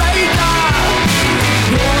gonna break up,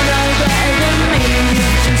 you're no better than me.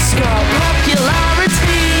 You've just got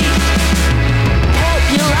popularity,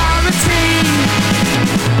 popularity,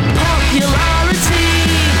 popularity,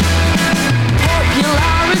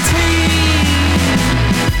 popularity.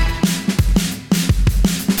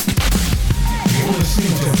 You're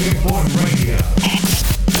listening to Big Boy Radio.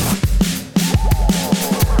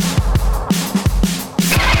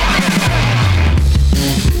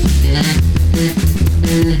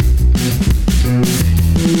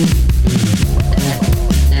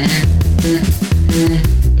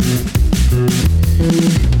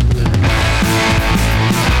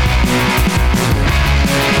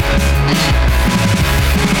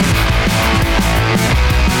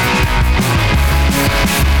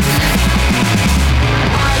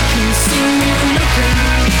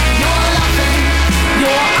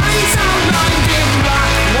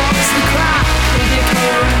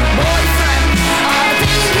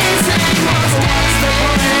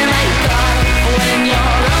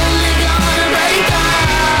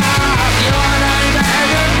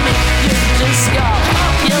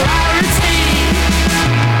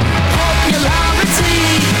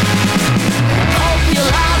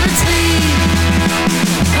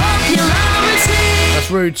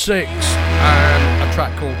 Rude Six and a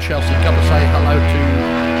track called Chelsea. Come and say hello to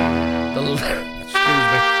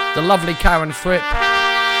the lovely Karen Fripp,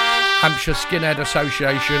 Hampshire Skinhead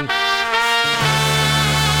Association.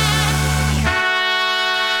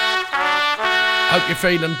 Hope you're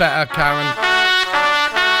feeling better, Karen.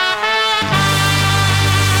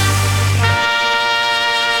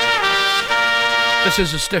 This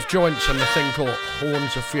is the Stiff Joints and the thing called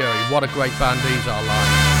Horns of Fury. What a great band these are like.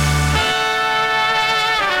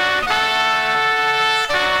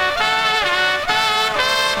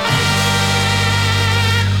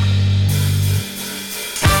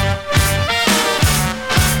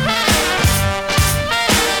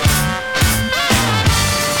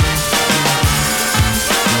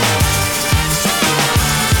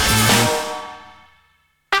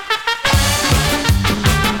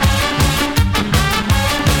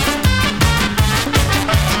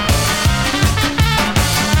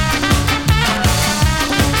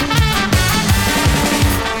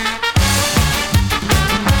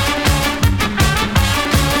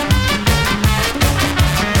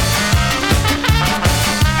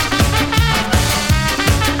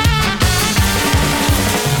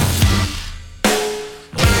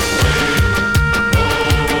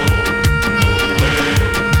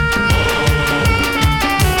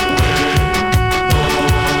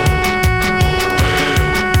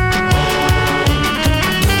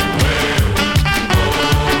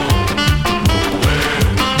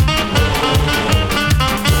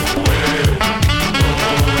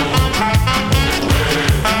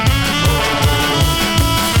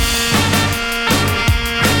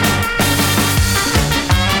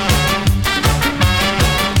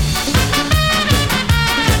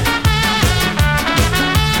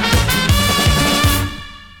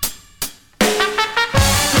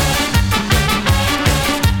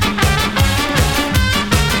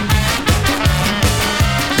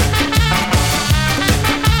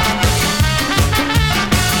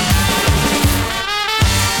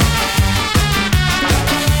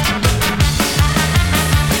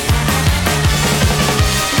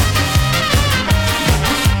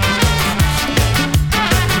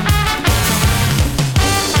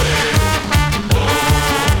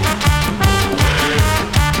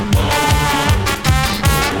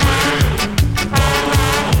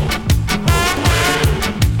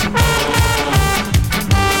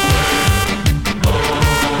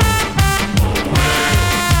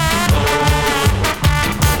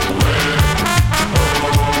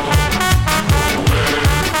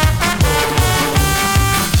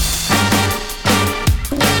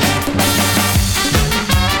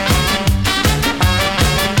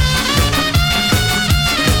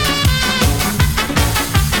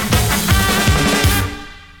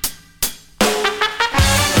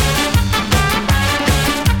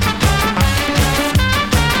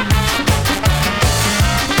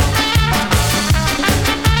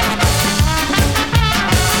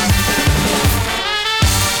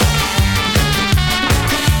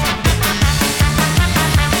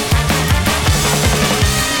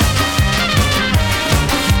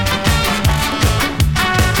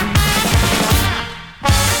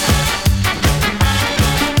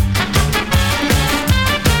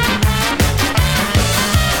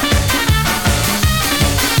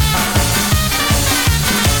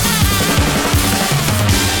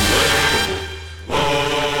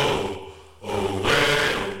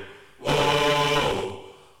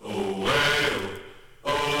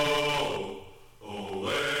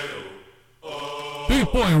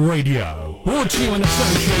 Radio. Brought to you in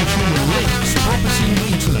association with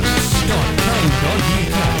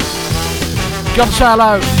linkspropertymaintenance.co.uk. Got to say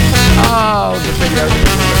hello. Oh, the video.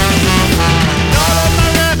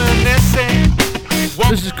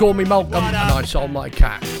 This is Call Me Malcolm, and I sold my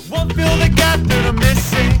cat. Won't fill the gap that I'm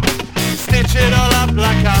missing. Stitch it all up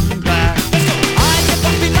like I'm back. I get the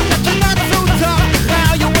feeling that you're not so tough.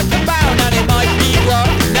 Now you're with the bound and it might be rough.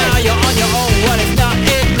 Now you're on your own, well it's not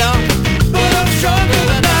enough. But I'm stronger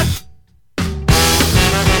than that.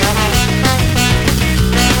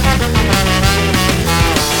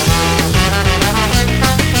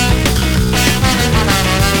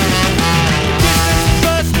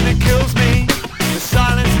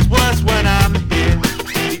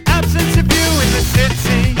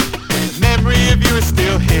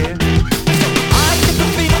 Still here. I get the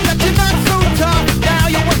feeling that you're not so tough. Now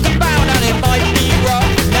you're with the bound and it might be rough.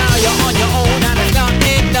 Now you're on your own and it's not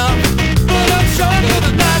enough. But I'm stronger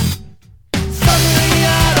than that. Suddenly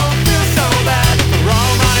I don't feel so bad for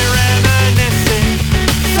all my reminiscing.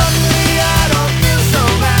 Suddenly I don't feel so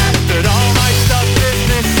bad that all my stuff is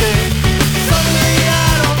missing. Suddenly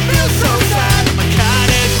I don't feel so sad. My cat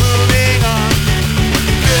is moving on.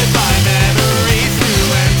 Goodbye memories to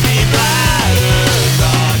empty bladders.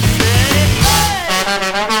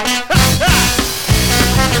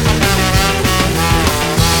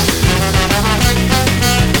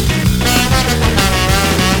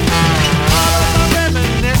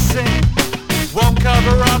 Won't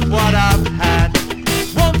cover up what I've had.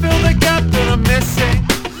 Won't fill the gap that I'm missing.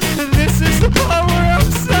 And this is the part where I'm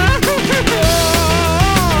sad.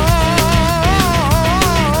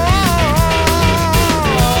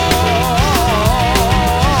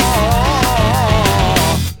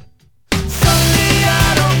 Suddenly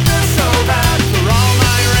I don't feel so bad for all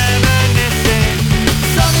my reminiscing.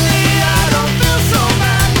 Suddenly I don't feel so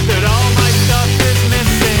bad that all my stuff is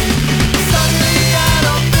missing. Suddenly I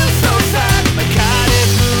don't feel so sad. My cat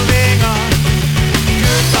is moving on.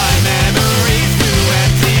 Goodbye memories to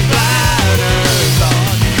empty bladders on.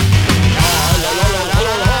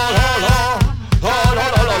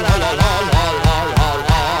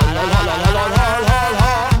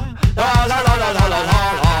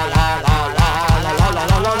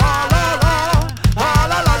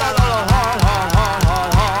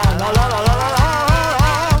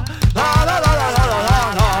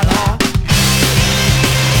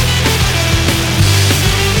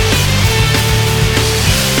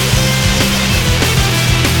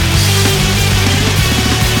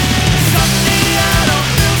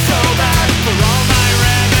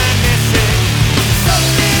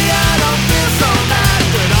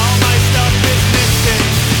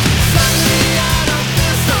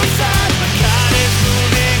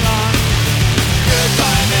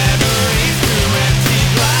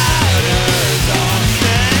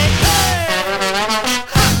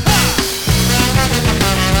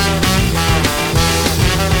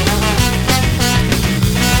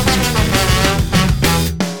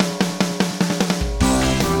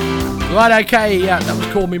 Right, okay, yeah, that was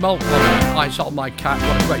Call Me Malcolm. I Sold My Cat.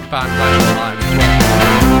 What a great band.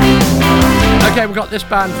 Okay, we've got this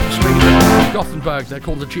band from Sweden, Gothenburg. They're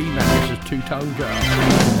called the G-Men. This is Two Tone Girl.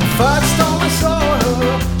 First time I saw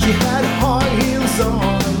her, she had high heels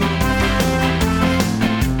on.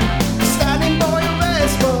 Standing by a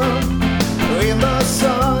Vespa in the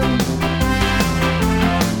sun.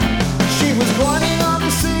 She was grinding on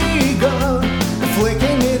the cigar,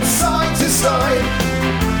 flicking it side to side.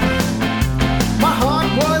 My heart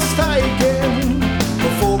was taken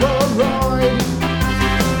before the ride.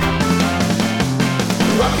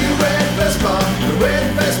 Rocky red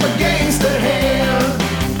Vespa gains the hair.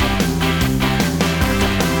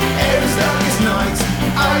 Air's darkest night,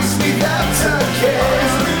 ice without a care.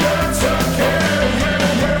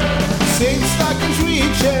 Six seconds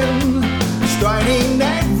reaching, striding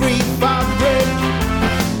every fabric,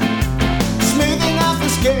 smoothing off the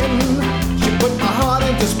skin. She put my heart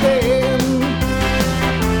into spin.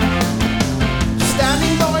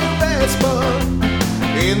 Standing by a Vespa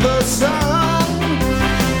in the sun.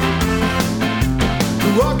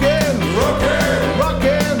 Rockin', rockin',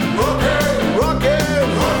 rockin', rockin', rockin',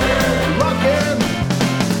 rockin', rockin'.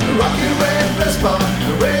 Rockin'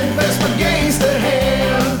 red Vespa gains the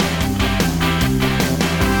hair.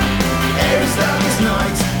 Air's darkest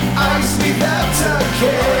night, ice without a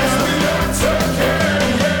care.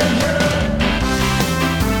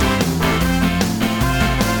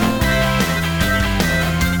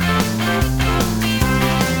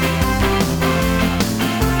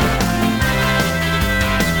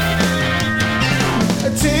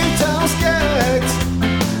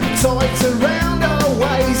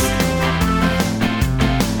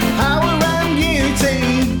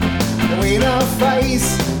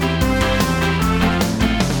 face.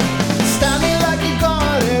 Standing like a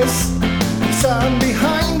goddess, sun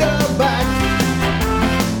behind her back.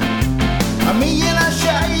 A million a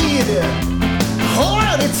shade,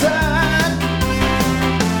 heart attack.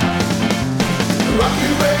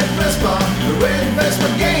 Rocking red Vespa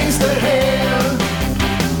against the hair.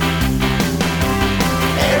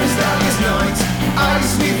 Air is dark as night,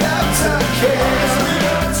 eyes without a care.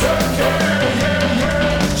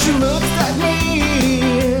 She looked at me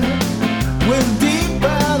with deep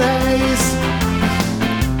brown eyes.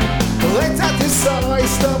 Let out his eyes,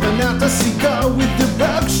 stopping out the cigar with the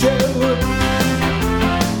black show.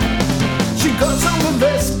 She got on the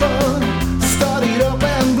Vespa, started up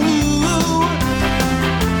and blew.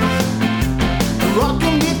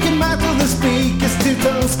 Rocking beat came out of the speakers, two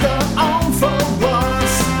tones got on for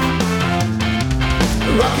once.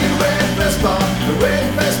 Rocking red Vespa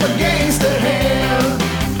against the hair.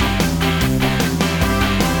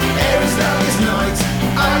 Air is dark as night,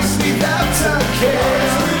 eyes without a care.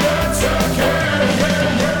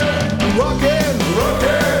 Rockin',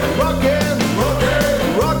 rockin', rockin', rockin',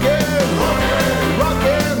 rockin',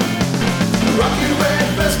 rockin', rockin' red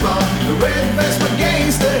Vespa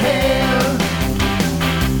against the hair.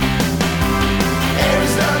 Air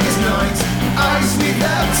is dark as night, eyes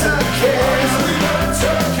without a care. Eyes without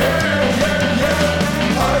a care,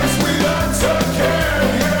 eyes without a care,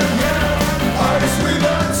 eyes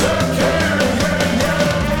without a care.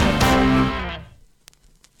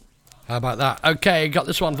 How about that? Okay, got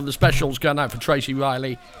this one for the specials going out for Tracy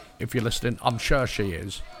Riley. If you're listening, I'm sure she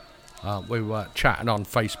is. We were chatting on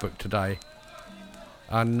Facebook today.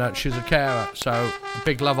 And she's a carer, so a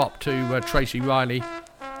big love up to Tracy Riley.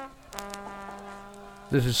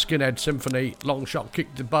 This is Skinhead Symphony, Long Shot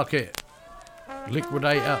Kick the Bucket,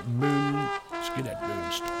 Liquidator, Moon, Skinhead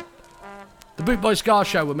Moonstone. The Bootboy Ska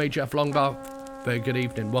Show with me, Jeff Longbar. Very good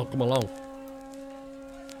evening, welcome along.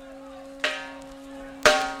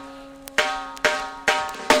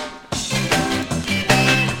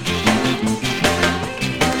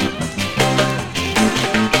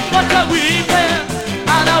 What a weekend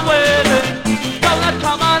and a wedding, gonna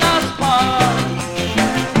come on us part.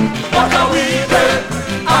 What a weekend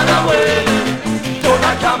and a wedding,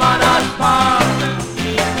 gonna come on us part.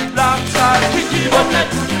 Longside Kiki Bucket,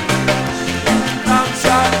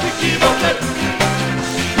 longside Kiki Bucket.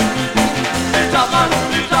 Little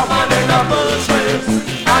man in a Mercedes,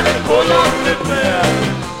 and it pull up the fair.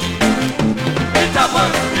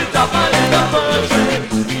 Little man in a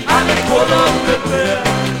Mercedes, and it pull up the fair.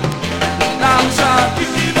 Longside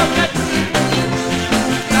Kiki Bucket,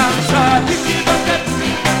 longside Kiki Bucket.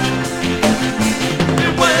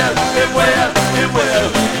 It will,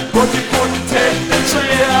 but it couldn't take the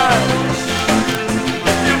trail.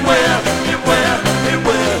 It will,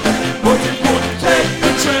 but it couldn't take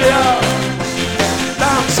the trail.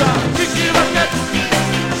 Longside Kiki Bucket,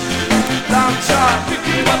 longside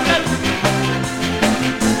Kiki Bucket.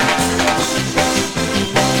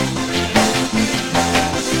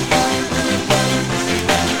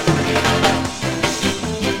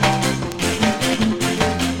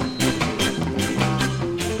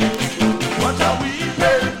 What a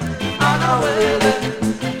weekend and a wedding,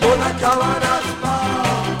 gonna come on us bar.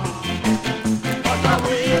 What a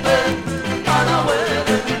weekend and a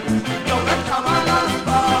wedding, gonna come on us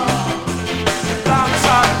bar.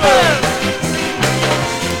 Longside Bill,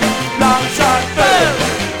 longside Bill,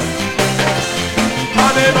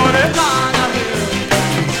 honey bunny, Ghana Hill,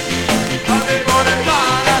 honey bunny,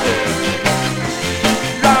 Ghana Hill.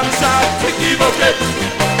 Longside Kiki Bucket,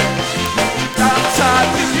 longside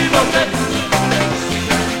Kiki Bucket.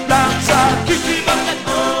 Longside Kiki Bucket,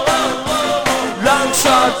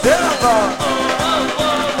 longside Denver.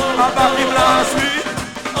 I back him last week.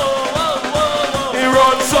 He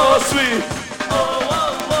runs so sweet.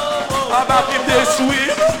 I back him this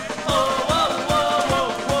week.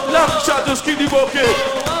 Longside just Kiki Bucket.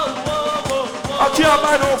 I can't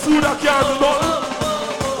buy no food, I can't do nothing.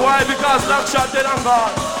 Why? Because Longside dead and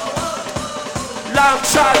gone.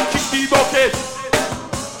 Longside Kiki Bucket.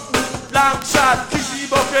 Longside Kiki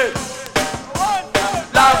Bucket.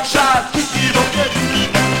 Longside Kiki Bucket.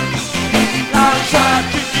 Longside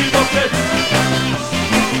Kiki Bucket.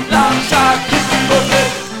 Longside Kiki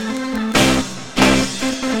Bucket.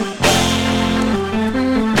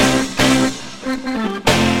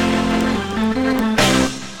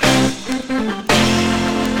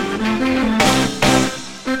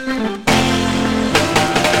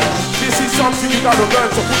 This is something you gotta learn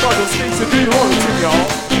to put on the stakes and do your own thing, y'all.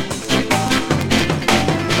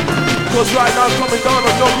 Cause right now coming down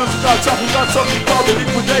on your musical top, we got something called the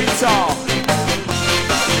Liquidator.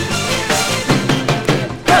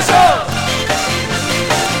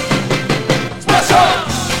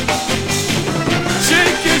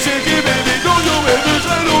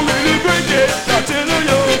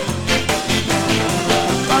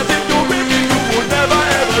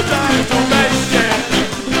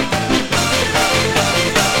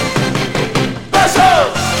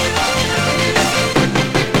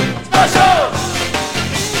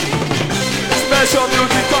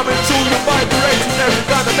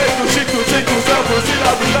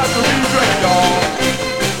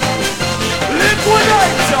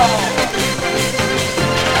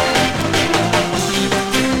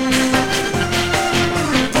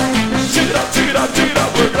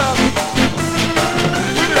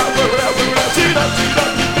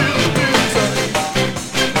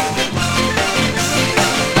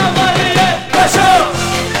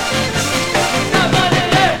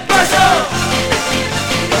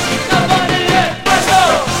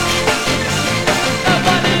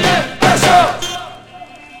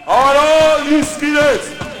 it.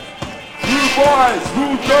 Rude boys,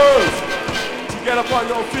 rude girls. Get up on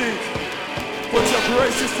your feet. Put your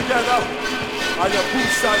braces together and your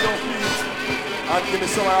boots on your feet. And give me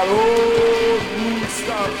some of our old rude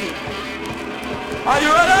stomping. Are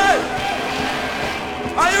you ready?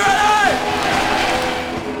 Are you ready?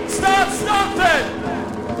 Start stomping.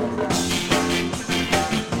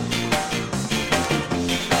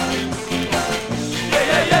 Yeah,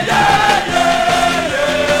 yeah, yeah, yeah, yeah.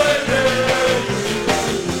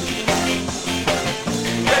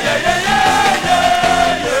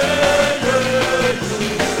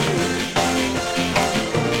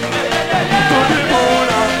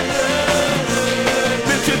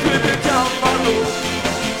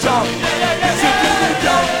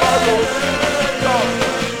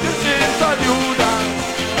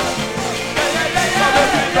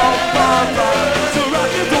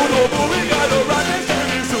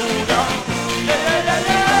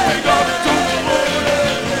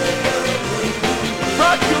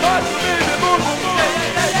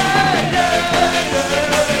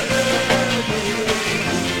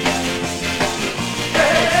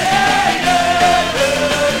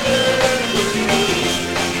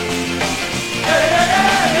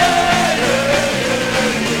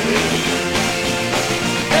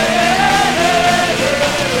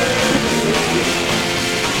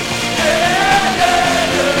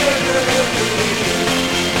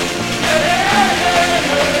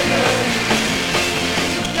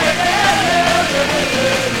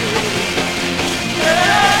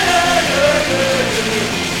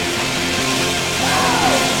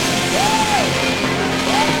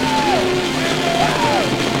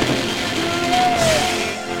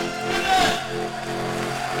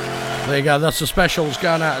 There you go, that's the specials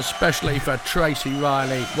going out especially for Tracy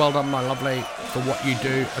Riley. Well done, my lovely, for what you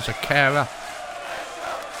do as a carer.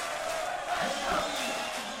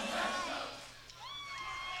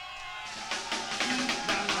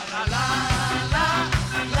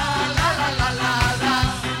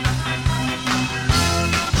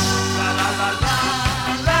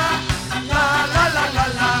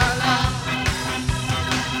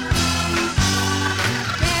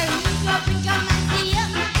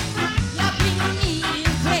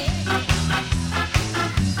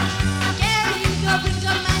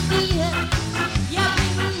 Yeah.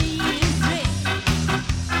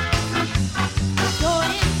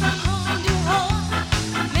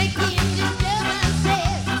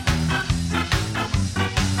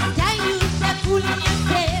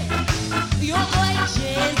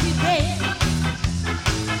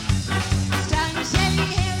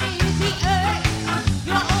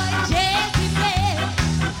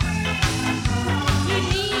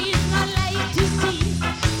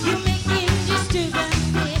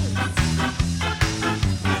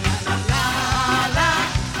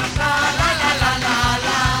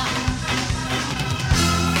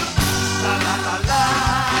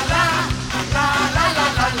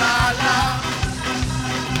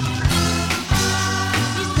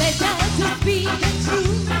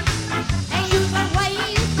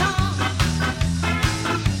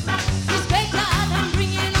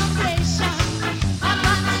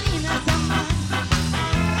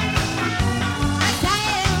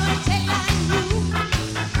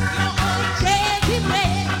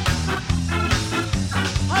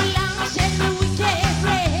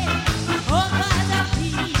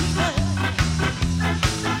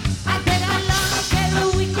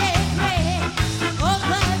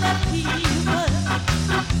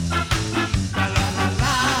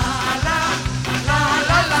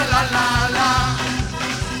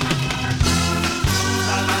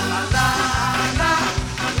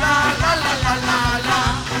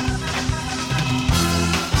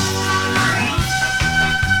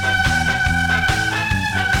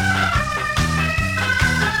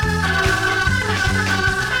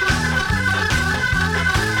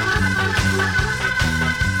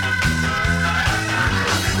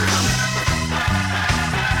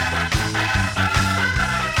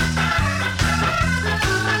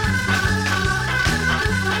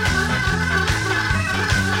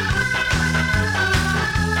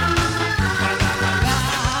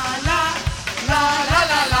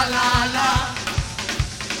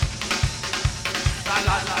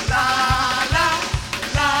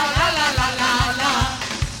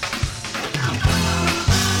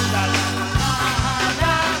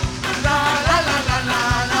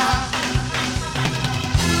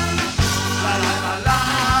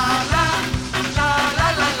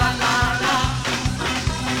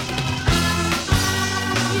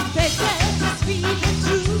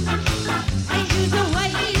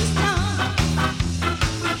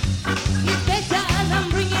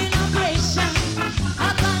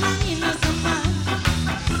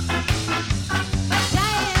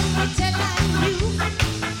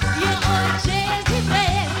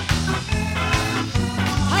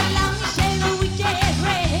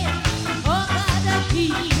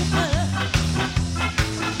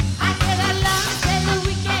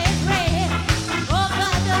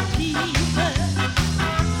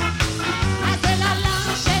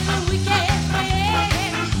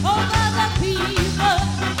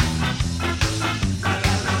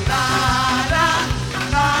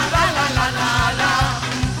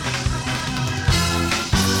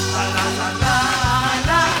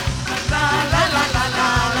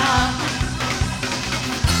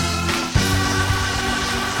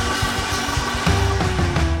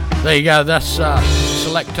 There you go, that's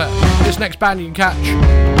Selector. This next band you can catch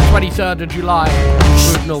 23rd of July,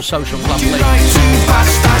 Brudenell Social Club League.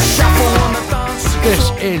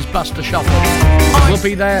 This is Buster Shuffle. We'll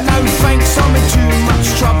be there. No thanks, I'm in too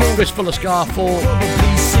much trouble. Fistful of Scar 4.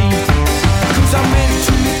 Probably see, 'cause I'm meant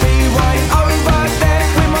to be right over there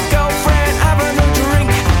with my girlfriend having a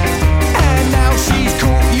drink. And now she's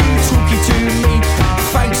caught you talking to me.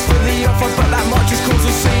 Thanks for the offer, but that might just cause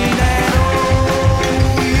a scene. And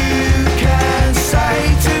all you can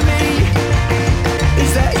say to me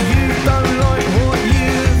is that you don't like what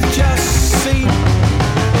you've just seen.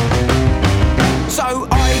 So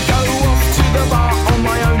I go off to the bar on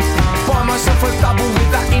my own, buy myself a double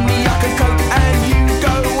with that Indiaka Coke, and you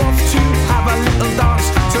go off to have a little dance,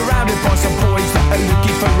 surrounded by some boys that are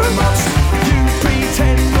looking for romance. You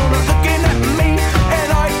pretend you're not looking at me, and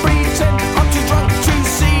I pretend I'm too drunk to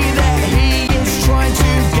see that he is trying to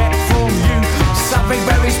get from you something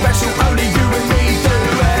very special only you and me do.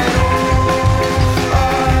 And all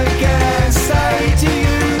I can say to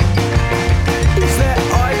you is that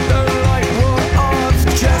I don't like what I've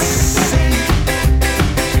just seen.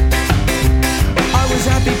 I was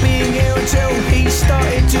happy being here until he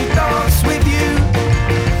started to dance with you.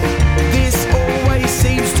 This always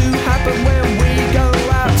seems to happen when we go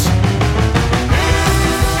out.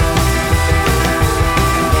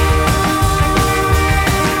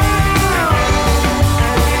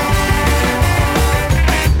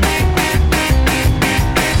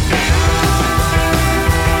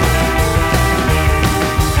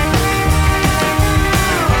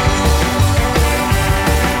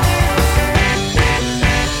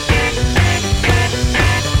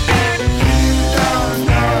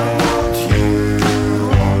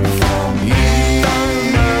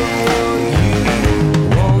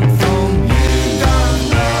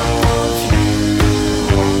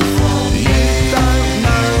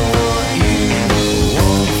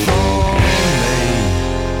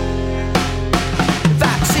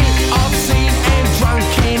 That's it, I've seen and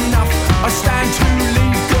drunk enough. I stand to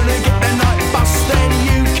leave, gonna get the night bus. Then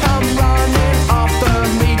you come running after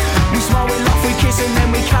me. We smile, we laugh, we kiss, and then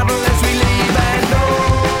we cuddle as we leave. And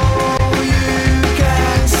all you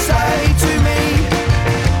can say to me,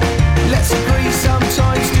 let's agree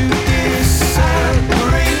sometimes to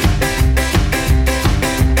disagree.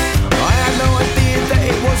 I had no idea that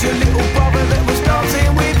it was your little brother that was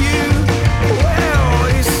dancing with you. Well,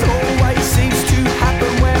 this always seems to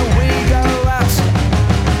happen when we go out.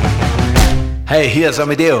 Hey, hier ist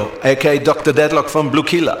Amedeo, aka Dr. Deadlock von Blue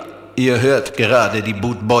Killer. Ihr hört gerade die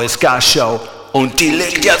Boot Boy Ska Show und die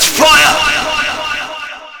legt jetzt Feuer!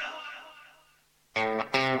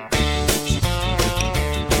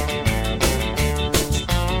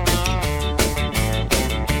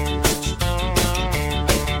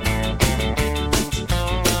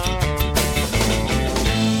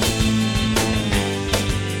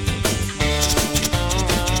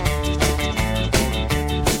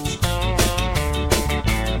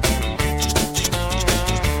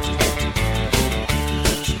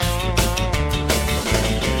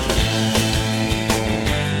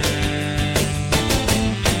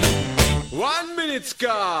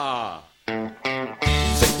 Ska.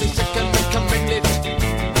 60 seconds make a minute,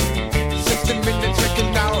 60 minutes make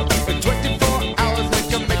an hour, 24 hours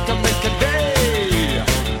make a day.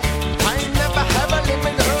 I never have a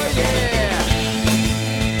limit, oh yeah.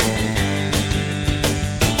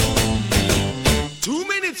 2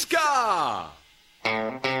 minutes ska.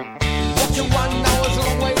 Walking 1 hour's a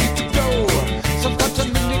long way to go. Sometimes a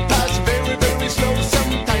minute pass very, very slow.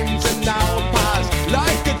 Sometimes an hour pass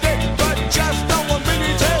like a day, but just now 1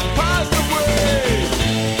 minute has passed away.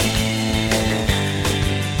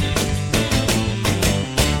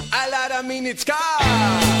 A lot of minutes ska.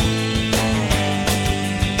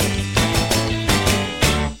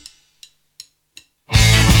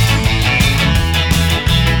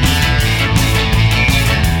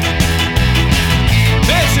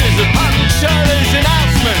 This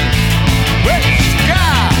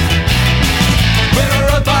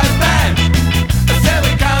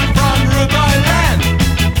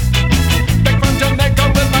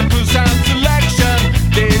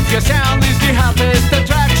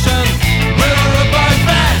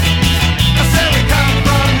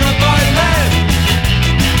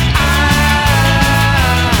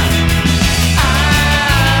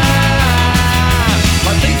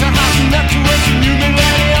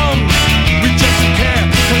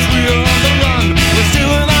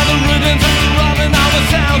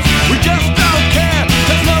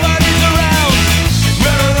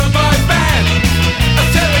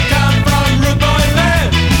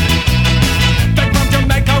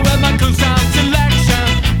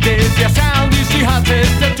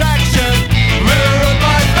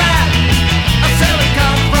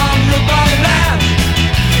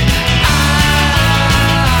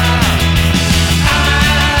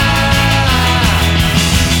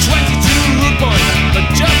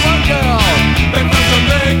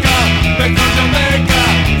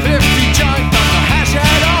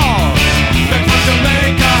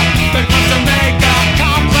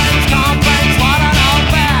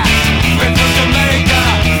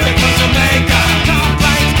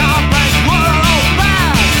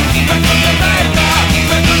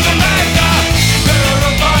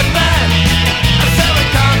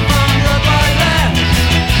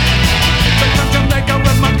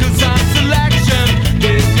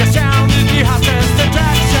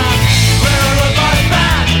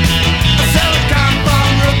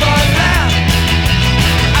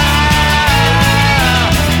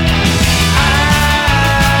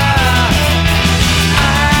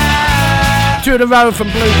Two in a row from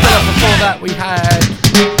Blue Killer. Before that we had,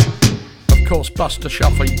 of course, Buster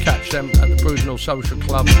Shuffle. You catch them at the Brudenell Social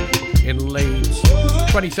Club in Leeds.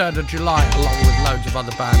 23rd of July, along with loads of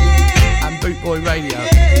other bands. And Bootboy Radio.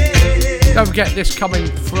 Don't forget next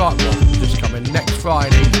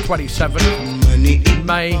Friday, 27th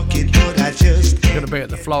May. Going to be at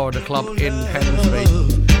the Florida Club in Hemsby.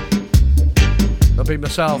 There'll be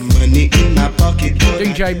myself,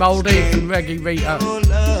 DJ Mouldy and Reggie Rita.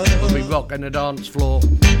 We'll be rocking the dance floor.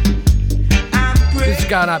 This is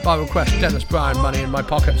going out by request. Dennis Bryan, Money in My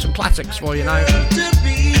Pocket. Some classics for you now.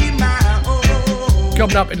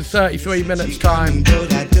 Coming up in 33 minutes time.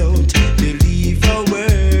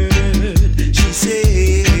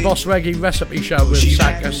 Boss Reggae Recipe Show with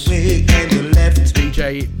Sackers.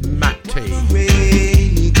 DJ Matt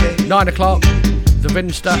T. 9 o'clock, The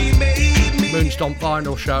Vinster. Moonstomp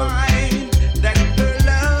Vinyl Show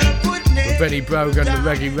with Benny Brogan, the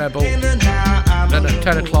Reggae Rebel. Then at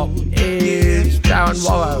 10 o'clock is Darren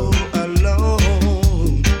Warrow.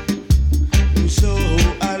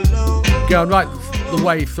 Going right the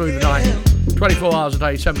way through the night, 24 hours a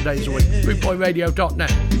day, 7 days a week.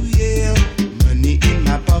 BootboyRadio.net. Money in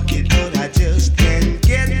my pocket, but I just can't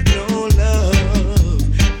get no love.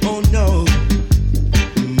 Oh no.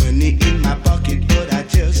 Money in my pocket, but I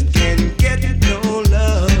just can't get no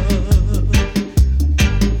love.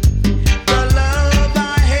 The love I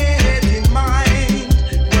had in mind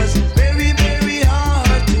was very, very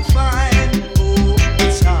hard to find. Oh,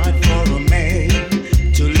 it's hard for a man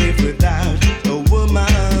to live without a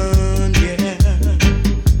woman, yeah.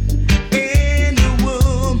 And a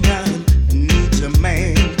woman needs a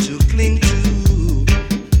man to cling to.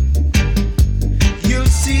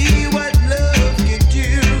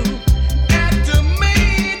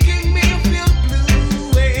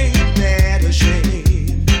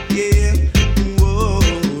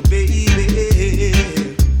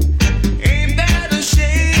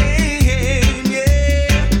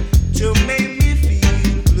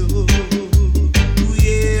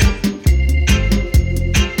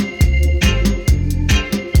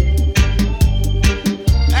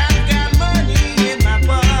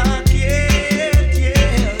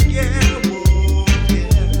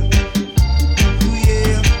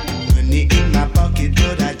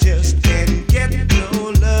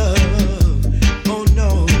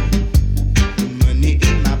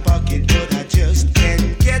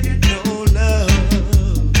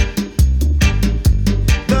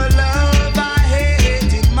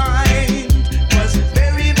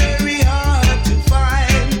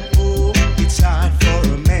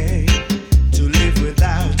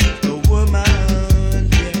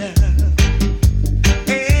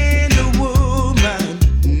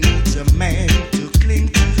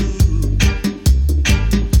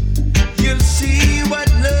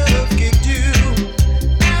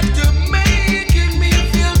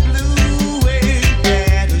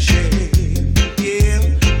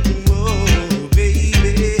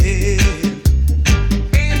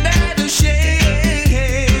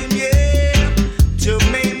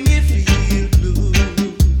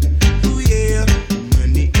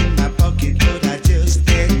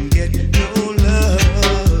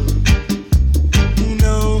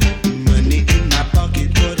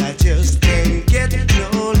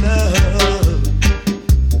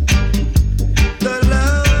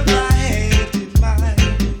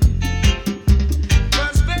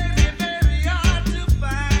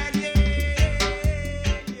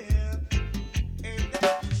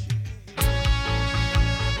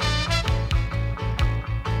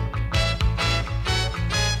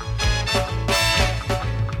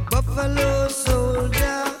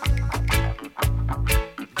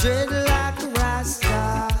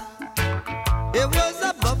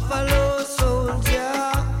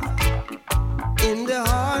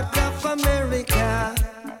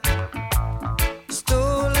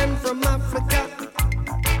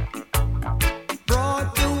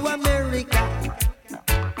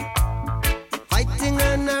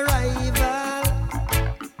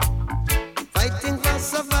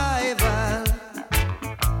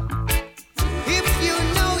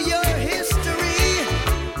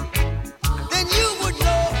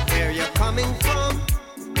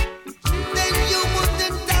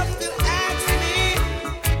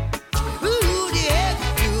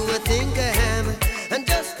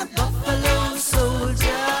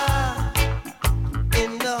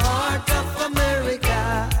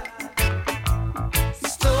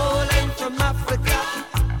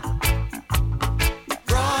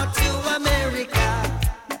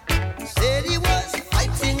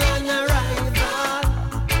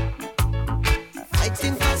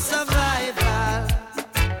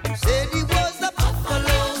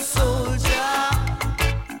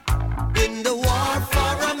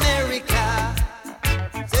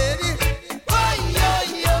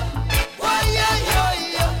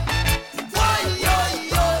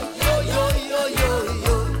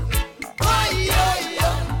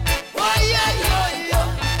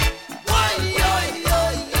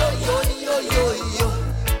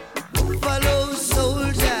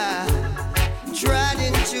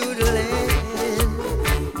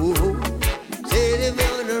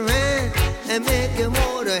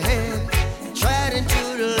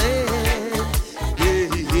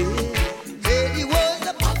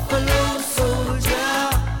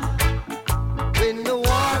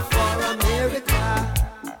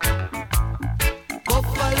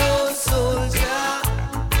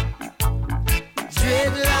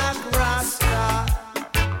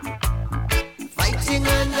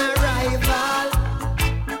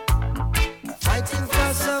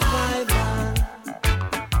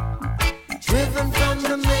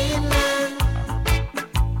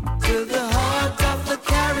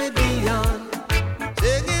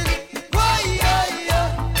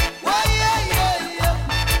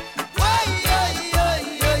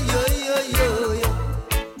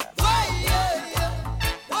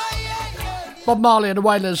 Bob Marley and the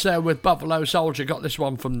Wailers there with Buffalo Soldier. Got this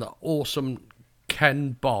one from the awesome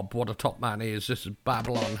Ken Bob. What a top man he is. This is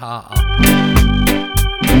Babylon Heart Up.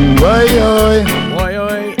 Oi, oi. Oi,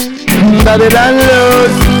 oi. Babylon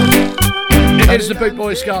Lose. It's the Boot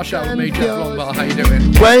Boy Scar Show with me, Jeff Longbar. How you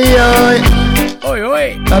doing? Oi, oi. Oi,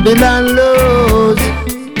 oi. Babylon Lose.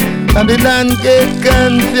 Babylon get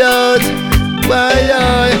confused. Oi,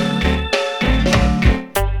 oi.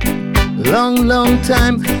 Long, long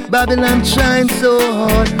time, Babylon trying so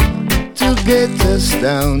hard to get us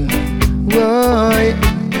down. Why?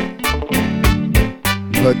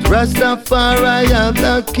 But Rastafari are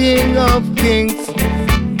the King of Kings,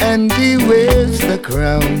 and he wears the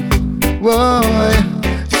crown. Why?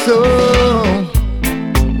 So,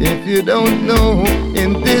 if you don't know,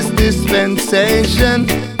 in this dispensation,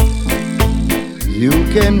 you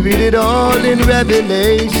can read it all in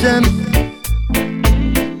Revelation.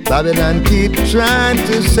 Babylon keep trying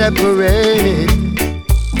to separate,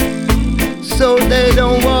 so they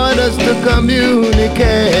don't want us to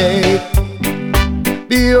communicate.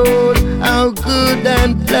 Behold how good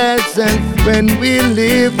and pleasant when we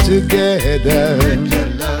live together. Let the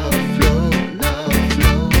love flow, love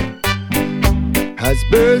flow. As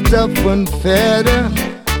birds of one feather,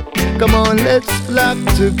 come on, let's flock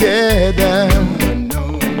together.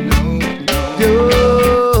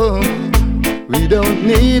 Yo, we don't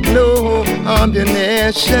need no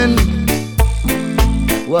ammunition.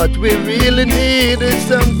 What we really need is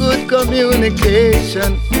some good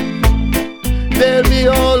communication. There'll be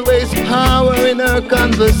always power in our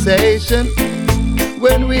conversation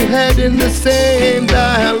when we head in the same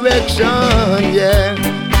direction, yeah.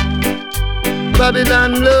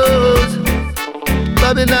 Babylon lose,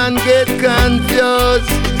 Babylon get confused.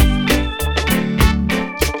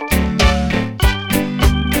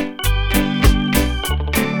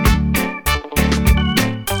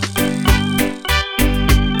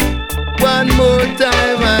 One more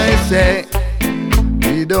time I say,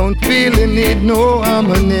 we don't really need no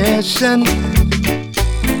ammunition.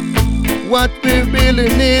 What we really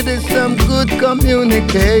need is some good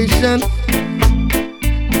communication.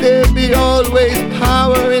 There'll be always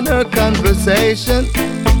power in our conversation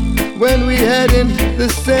when we head in the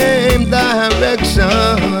same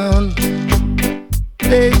direction.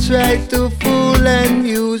 They try to fool and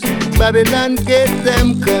use, Babylon get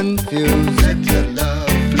them confused. Let the love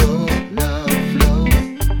flow,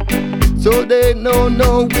 so they don't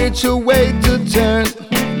know which way to turn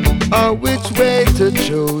or which way to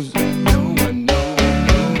choose. No one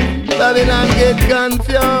knows. Babylon get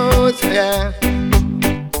confused, yeah.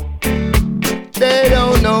 They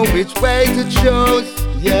don't know which way to choose,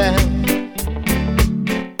 yeah.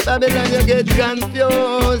 Babylon you get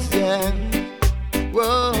confused, yeah.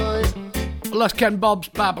 Whoa. Well, that's Ken Bob's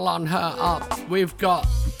Babylon Heart Up. We've got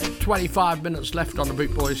 25 minutes left on the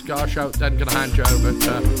Boot Boy Scar Show. Then gonna hand you over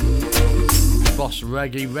to Boss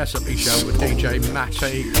Reggae Recipe Show with DJ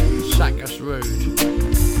Matty Sakas Rude,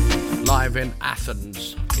 live in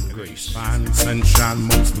Athens in Greece. Fine sunshine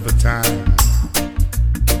most of the time,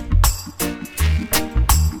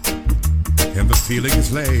 and the feeling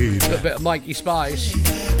is laid. A bit of Mikey Spice.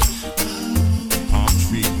 Palm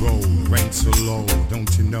tree grove, rain so low,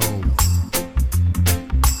 don't you know?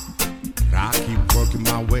 But I keep working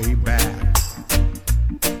my way back.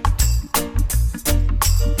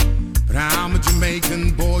 But I'm a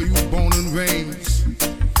Jamaican boy, you born and raised.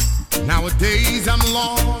 Nowadays I'm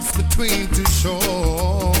lost between two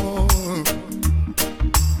shores.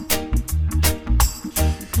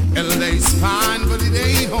 LA's fine, but it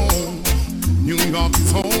ain't home. New York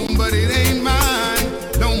is home, but it ain't mine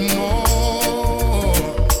no more.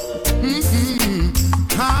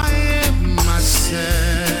 I am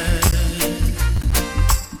myself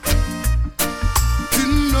to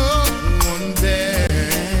no one there,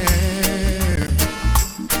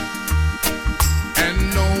 and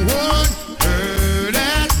no one heard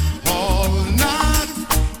at all, not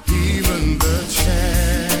even the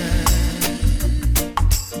chair.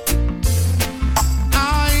 I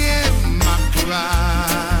am my pride,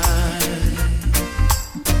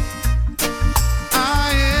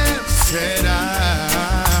 I am said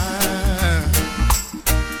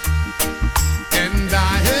and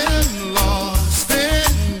I am lost,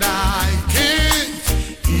 and I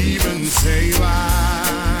can't even say why.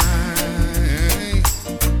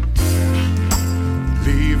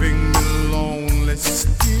 Leaving me lonely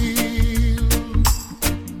still.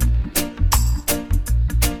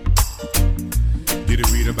 Did you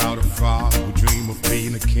read about a frog who dreamed of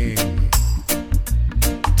being a king?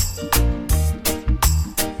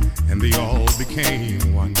 And they all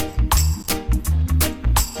became one,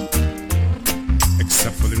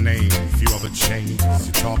 except for the name. Few other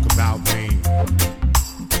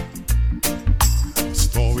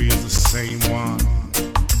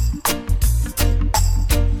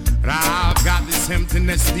something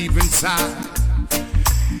that's deep inside,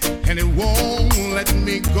 and it won't let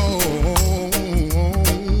me go.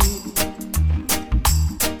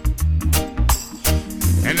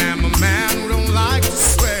 And I'm a man who don't like to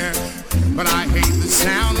swear, but I hate the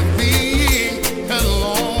sound of being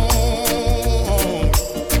alone.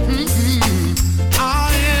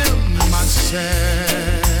 I am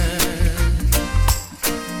myself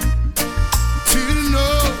to no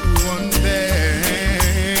one there,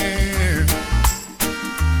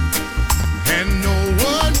 and no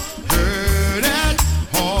one heard at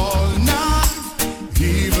all, not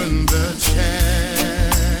even the chair.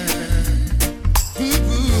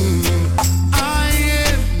 I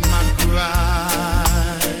am my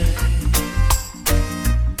cry.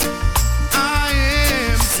 I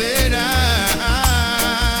am said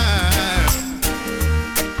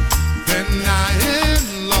then I am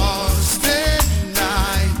lost and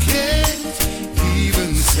I can't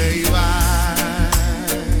even say why.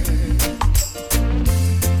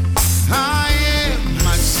 I am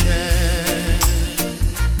myself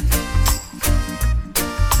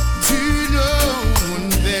to no one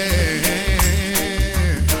there,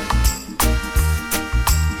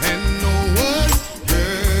 and no one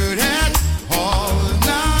heard at all,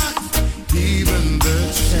 not even the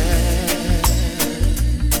chair.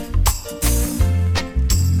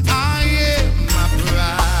 I am my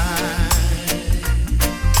pride.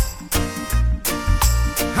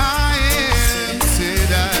 I am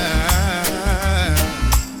said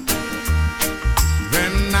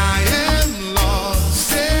when I am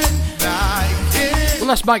lost and I can't. Well,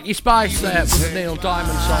 let's make you spice there with the Neil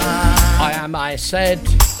Diamond song. I Am I Said.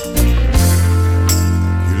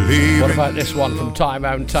 What about this one from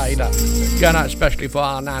Tyrone Taylor? Going out especially for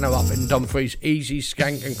our nana up in Dumfries, Easy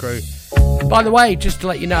Skanking Crew. By the way, just to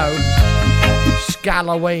let you know,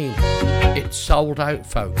 Scalloween, it's sold out,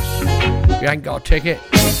 folks. If you ain't got a ticket,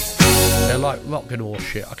 they're like rocking horse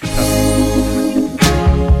shit, I can tell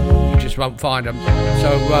you. You just won't find them.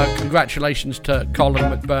 So congratulations to Colin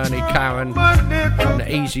McBurney, Karen, and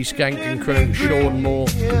the Easy Skanking Crew, Sean Moore.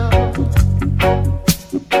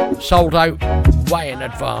 Sold out way in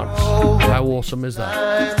advance. How awesome is that?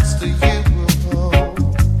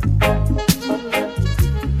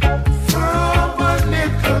 From a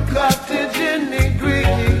little cottage in the green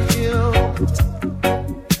hill,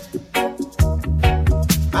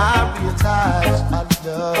 I realize I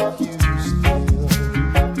love you still.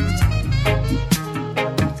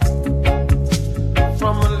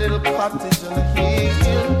 From a little cottage on the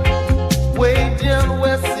hill, way down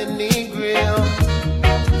west in Negril,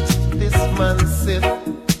 this man said,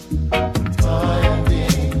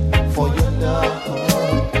 finding for your love.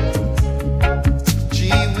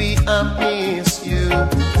 Gee, I miss you.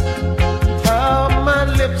 How my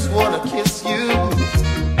lips wanna kiss you.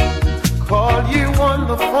 Call you on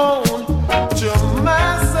the phone. To my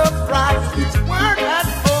surprise, you weren't at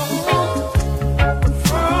home.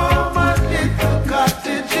 From a little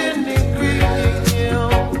cottage in the green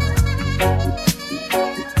hill,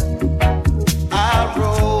 I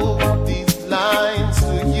wrote these lines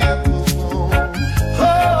to you.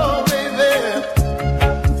 Oh, baby.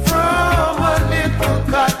 From a little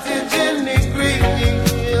cottage in the green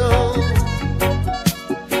hill,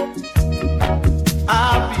 I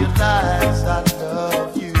realize I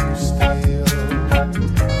love you still.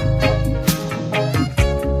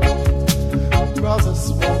 Brothers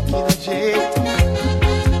smoking a J,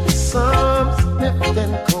 some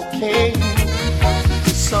sniffing cocaine,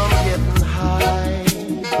 some getting high,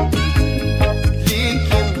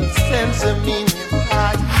 leaking the sense of meaning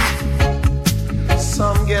high.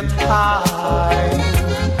 Some get high,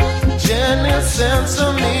 Jenny sense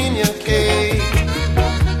of meaning cake,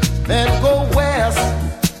 then go west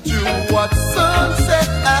to what sunset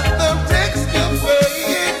at the Rick's Way.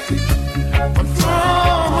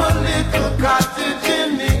 From a little cottage in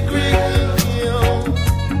the green hill,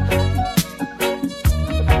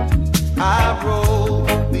 I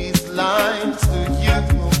wrote these lines to you.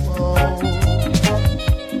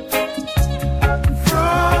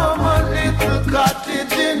 From a little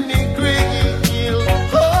cottage in the green hill,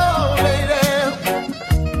 oh lady,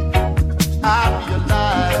 I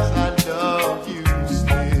realize I love you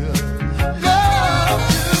still. Love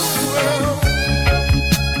you well.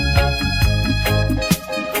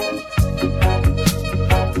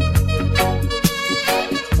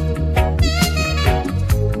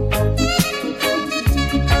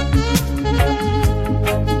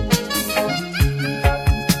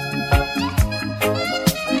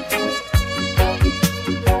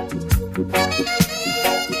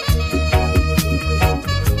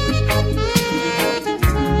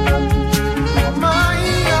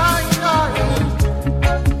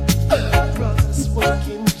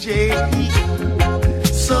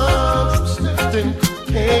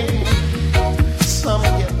 cake. Some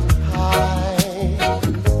getting high,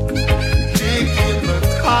 digging the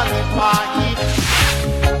cotton pie.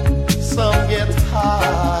 Some get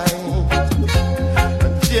high,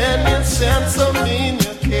 a genuine sense of in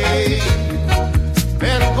your cake.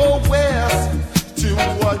 Then go west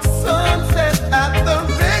towards sunset at the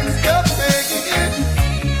Rick's Cafe.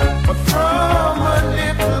 But from a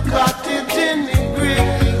little cottage in the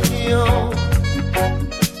Green,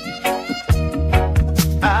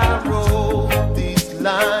 I wrote these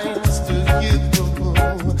lines to you.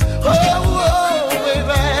 Oh,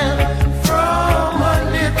 baby, from a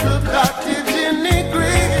little cottage in the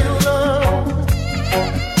Green,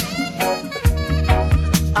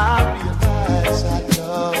 I realize I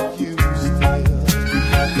love you still.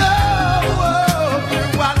 Love you,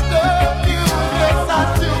 I love you, yes I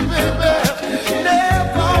do, baby.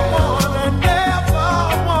 Never wanna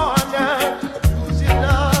lose you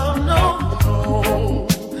now, no,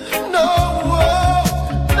 baby.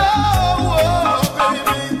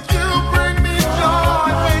 You bring me joy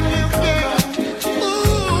when you sing.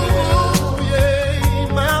 Ooh,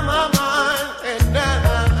 yeah, my, and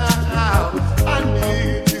now I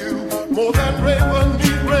need you more than rain will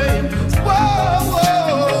need rain. Whoa,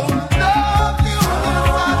 love you,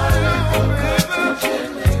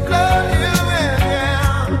 love you, yeah.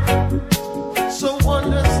 So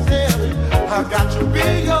understand, I got to be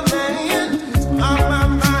your man, my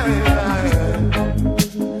mind.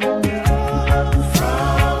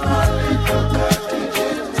 From a little cottage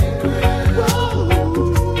in the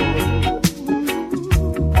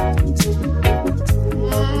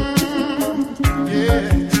yeah.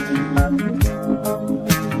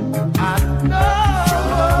 I know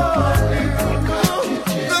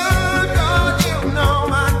you know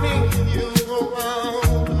I need you.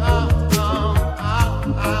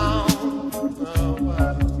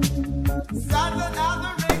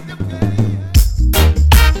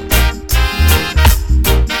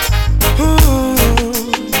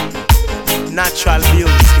 Natural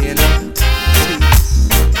beauty, you know.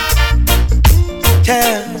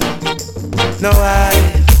 Yeah, no,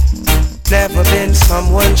 I've never been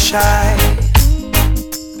someone shy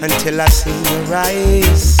until I seen your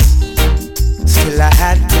eyes. Still, I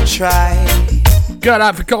had to try. Got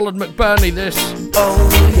out for Colin McBurney, this. Oh,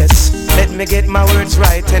 yes, let me get my words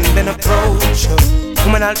right and then approach you.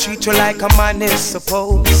 Woman, I'll treat you like a man is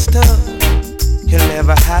supposed to. You'll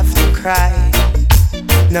never have to cry.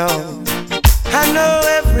 No, I know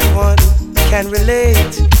everyone can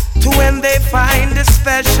relate to when they find a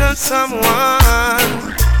special someone.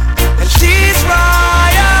 And she's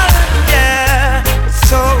royal, yeah,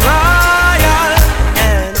 so royal.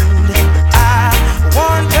 And I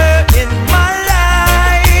want her in my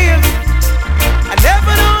life. I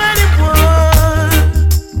never knew anyone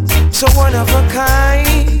so one of a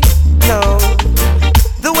kind. No,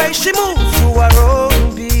 the way she moves to her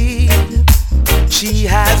own beat, she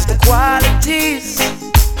has the qualities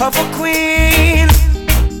of a queen.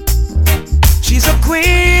 She's a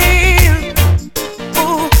queen.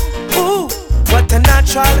 Ooh, ooh, what a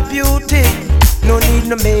natural beauty. No need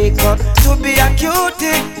no makeup to be a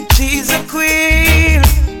cutie. She's a queen.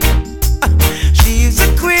 She's a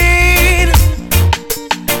queen.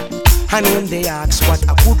 And when they ask what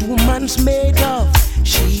a good woman's made of,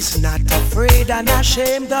 she's not afraid and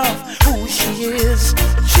ashamed of who she is.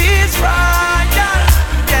 She's royal,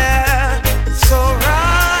 yeah, so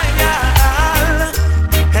royal.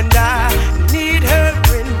 And I need her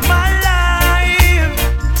in my life.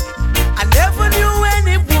 I never knew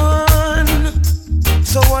anyone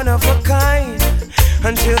so one of a kind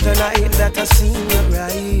until the night that I seen your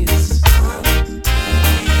eyes.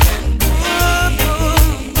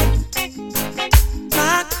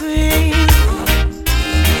 My queen,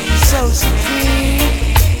 so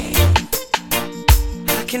supreme.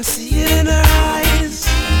 I can see it in her eyes,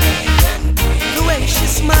 the way she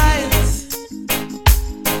smiles.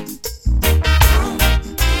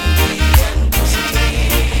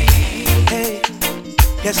 Hey,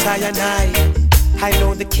 yes I and I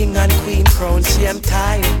know the king and queen crown. See I'm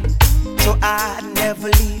tired, so I'd never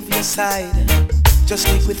leave your side. Just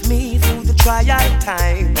stick with me through the trial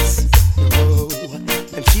times. Oh,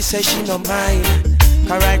 and she says she no mind.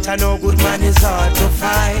 Correct, I know good man is hard to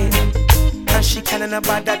find. And she can't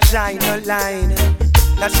about that giant line.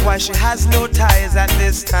 That's why she has no ties at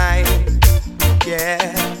this time.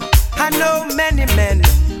 Yeah, I know many men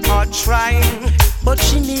are trying, but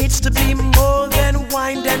she needs to be more than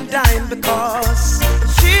wine and dine, because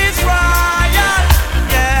she's royal,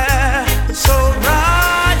 yeah, so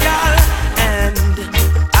royal. And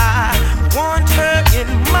I want her in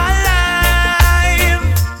my life.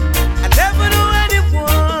 I never knew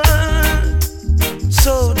anyone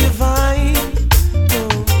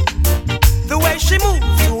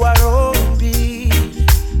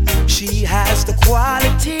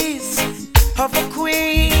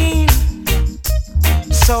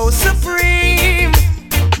supreme.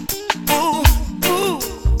 Ooh, ooh,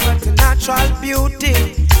 what a natural beauty.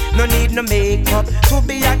 No need no makeup to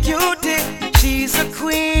be a cutie. She's a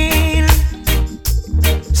queen,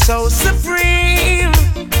 so supreme,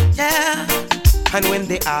 yeah. And when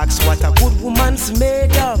they ask what a good woman's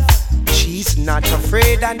made of, she's not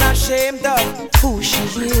afraid and ashamed of who she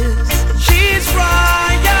is. She's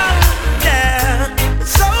royal, yeah,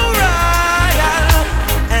 so royal.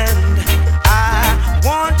 And I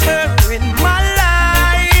want her in my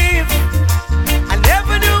life. I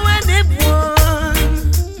never knew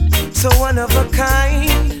anyone so one of a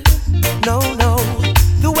kind. No, no,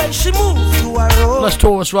 the way she moves to her own. Let's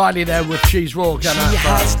Taurus Riley there with She's Raw. She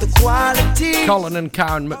has the quality. Colin and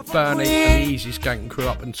Karen McBurney and the Easy Skanking crew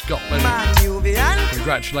up in Scotland.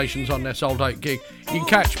 Congratulations on their sold out gig. You can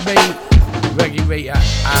catch me, Reggie Rita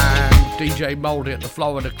and DJ Mouldy at the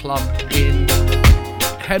Florida Club in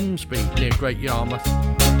Hemsby near Great Yarmouth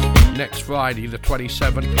next Friday the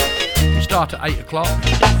 27th. We start at 8 o'clock.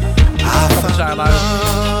 Come say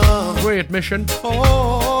hello. Free admission.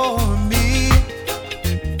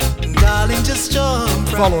 Just jump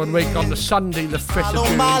following week on the Sunday the 5th of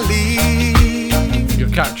June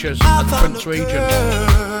you'll catch us at the Prince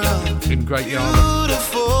Regent in Great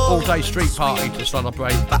Yarmouth. All day street party to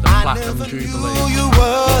celebrate the Platinum Jubilee.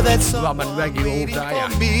 Rum and reggae all day.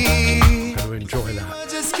 Going to enjoy that.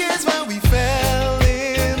 Just kids when we fell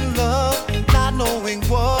in love, not knowing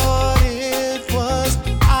what it was.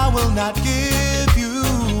 I will not give you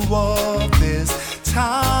all this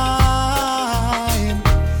time.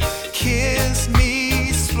 Kiss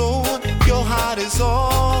me slow, your heart is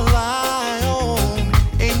all I own.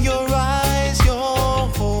 In your eyes, you're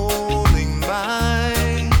holding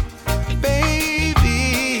mine.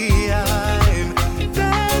 Baby, I'm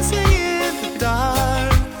dancing in the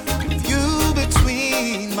dark with you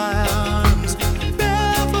between my arms.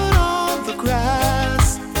 Barefoot on the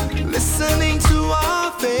grass, listening to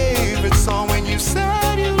our favorite song. When you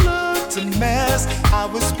said you looked a mess, I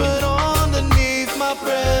whispered underneath my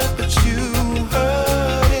breath, but you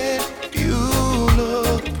heard it. You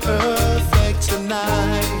look perfect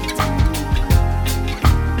tonight.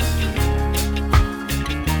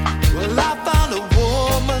 Well, I found a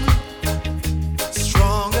woman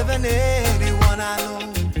stronger than anyone I know.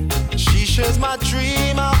 She shares my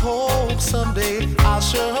dream. I hope someday I'll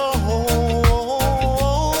share her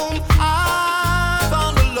home. I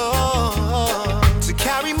found a love to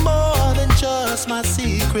carry more than just my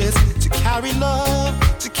secrets, to carry love,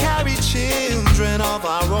 to carry children of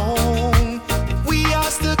our own. We are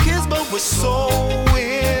still kids, but we're so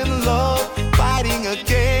in love, fighting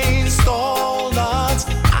against all odds.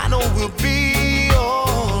 I know we'll be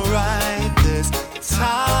alright this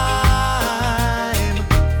time.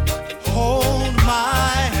 Hold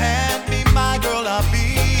my hand, be my girl, I'll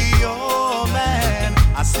be your man.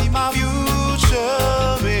 I see my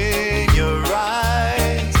future in your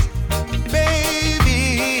eyes.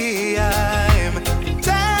 Baby, I'm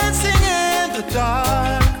dancing in the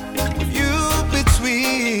dark with you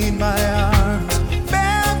between my arms.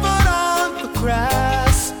 Barefoot on the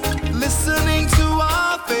grass, listening to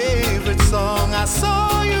our favorite song. I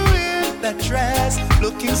saw you in that dress,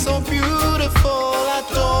 looking so beautiful. I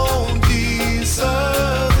don't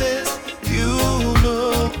deserve this. You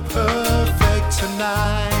look perfect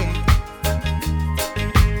tonight.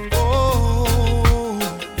 Oh,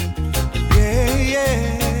 yeah,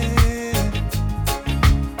 yeah.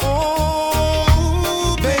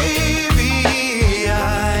 Oh, baby,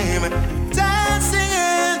 I'm dancing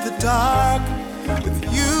in the dark with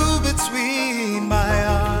you between my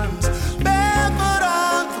arms. Barefoot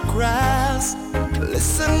on the grass,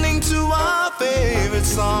 listening to our favorite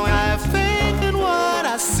song. I have faith in what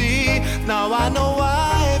I see. Now I know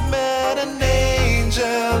I've met an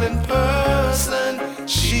angel in person.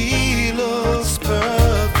 She looks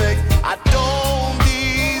perfect. I don't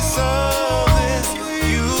deserve this.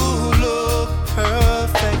 You look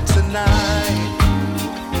perfect tonight.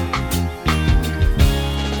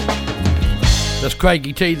 There's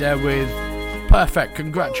Craigie T there with Perfect.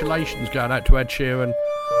 Congratulations going out to Ed Sheeran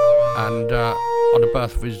and on the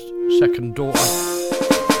birth of his second daughter.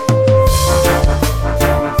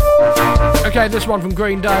 Okay, this one from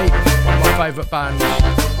Green Day, one of my favourite bands.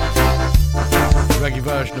 The reggae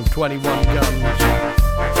version of 21 Guns.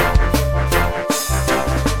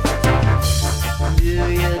 Do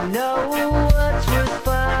you know what's worth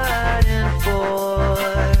fighting for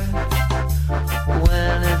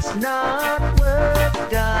when it's not worth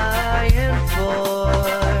dying for?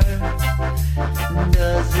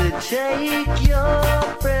 Does it take your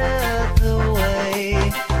breath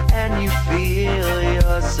away and you feel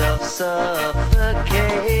yourself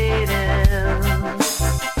suffocate?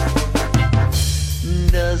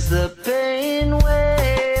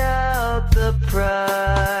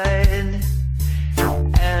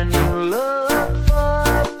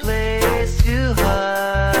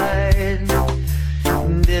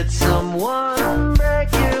 someone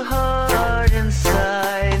break your heart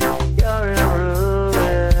inside, you're in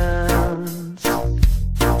ruins.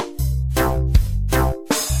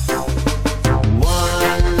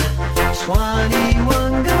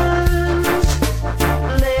 121 guns,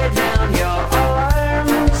 lay down your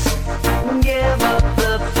arms, give up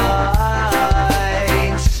the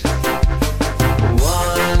fight.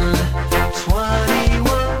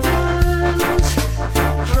 121 guns,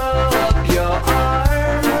 throw up your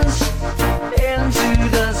arms into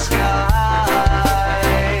the sky.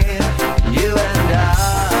 You and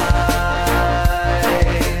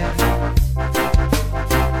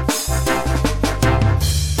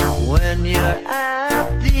when you're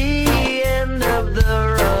at the end of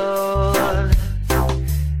the road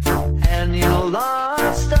and you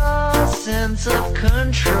lost all sense of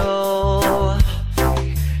control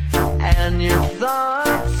and your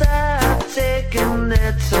thoughts have taken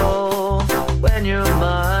their toll, when your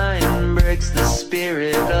mind breaks the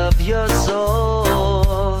spirit of your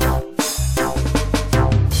soul,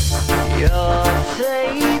 your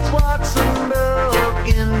faith walks on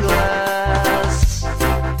broken glass,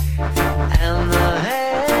 and the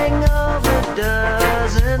hangover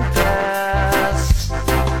doesn't pass.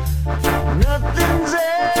 Nothing's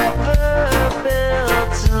ever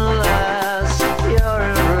built to last. You're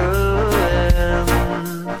in ruins.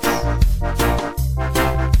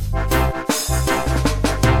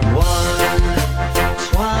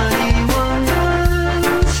 121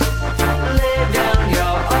 guns, lay down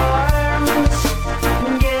your arms,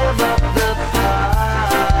 give up the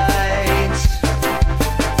fight.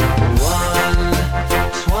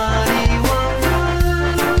 121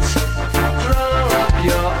 guns, throw up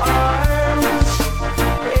your arms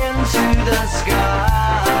into the sky.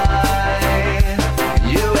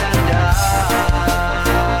 You and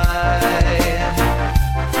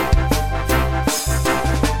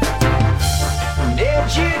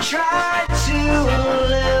did you try to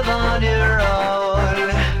live on your own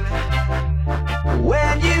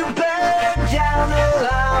when you burned down the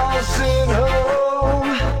house and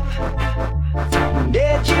home?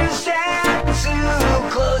 Did you stand too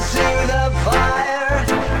close to the fire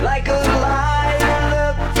like a lion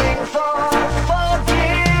looking for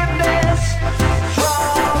forgiveness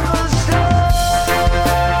from the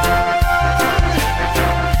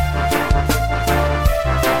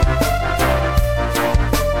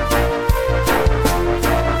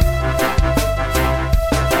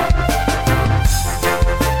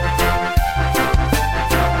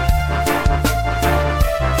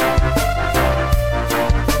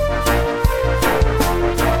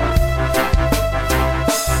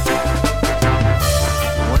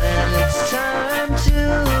when it's time to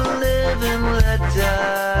live and let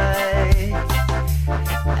die,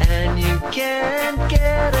 and you can't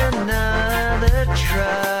get another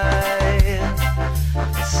try.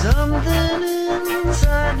 Something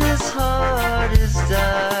inside this heart is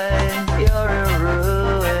dying. You're in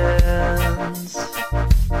ruins.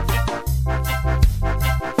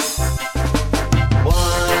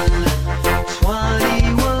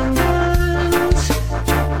 121 guns,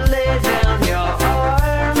 lay down your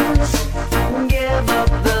arms, give up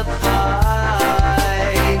the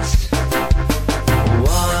fight.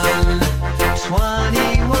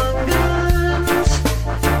 121 guns,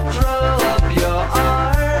 throw up your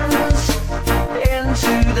arms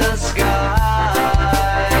into the sky.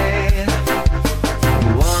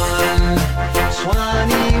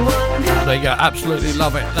 121 guns, There you go, absolutely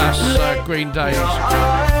love it. That's Green Day's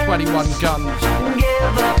 21 Guns.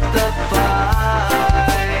 give up the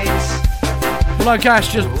fight. Well, okay, that's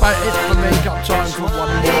just about it for me. Got time for one more.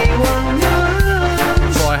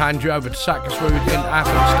 Before I hand you over to Sackers Food in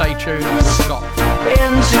Athens, stay tuned. We've got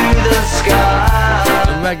into the sky.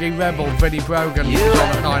 the Reggae Rebel, Vinnie Brogan, on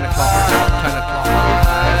at 9 o'clock, 10 o'clock,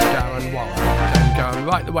 Darren Waller. Then going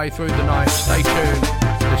right the way through the night. Stay tuned.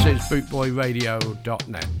 This is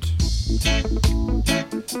bootboyradio.net.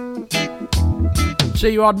 See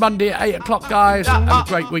you on Monday at 8 o'clock, guys. Have a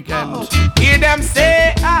great weekend. Hear them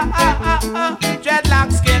say,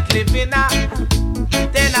 dreadlocks can't live in a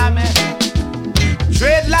tenement.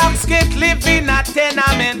 Dreadlocks can't live in a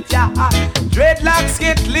tenement, yeah. Dreadlocks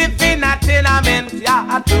can't live in a tenement,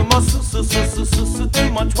 yeah. Too much too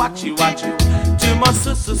much watchy. Too much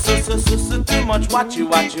too much watchy.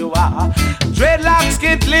 Dreadlocks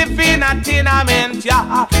can't live in a tenement,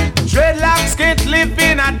 yeah. Dreadlocks can't live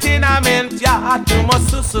in a tenement, yeah. Too much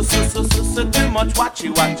too much watchy.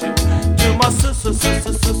 Too much too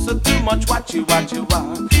much watchy.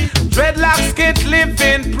 Dreadlocks can't live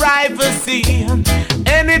in privacy.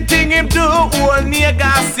 Anything him do, all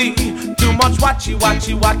nigga see. Too much watchy.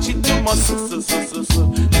 Too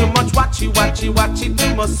much watchy,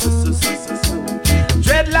 too much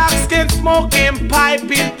dreadlocks can smoking pipe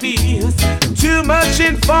in peace. Too much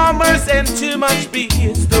informers and too much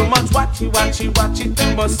BS. Too much watchy,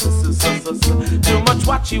 too much too much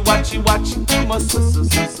watchy, too much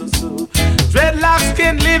dreadlocks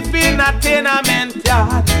can live in a tenement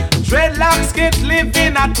yard. Dreadlocks can't live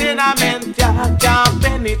in a tenement yard. Can't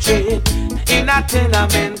penetrate in a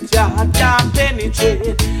tenement yard. Can't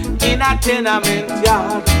penetrate in a tenement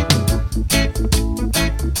yard.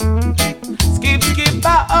 Skip,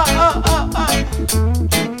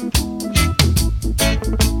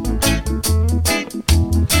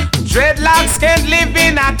 dreadlocks can't live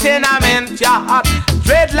in a tenement yard.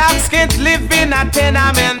 Dreadlocks can't live in a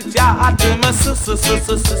tenement yard. Too much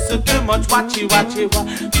too much watchy,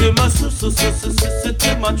 too much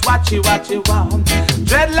too much watchy.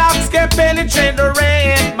 Dreadlocks can't penetrate the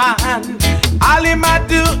rain, man. All him a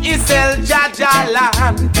do is sell Jaja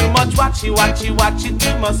land. Too much watchy,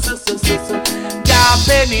 too much can't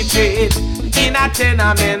penetrate in a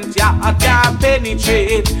tenement yard. Can't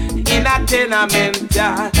penetrate in a tenement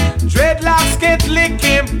yard. Dreadlocks get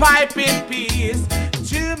licking pipe in peace.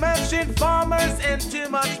 Too much informers and too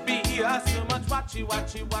much BS. Too much watchy,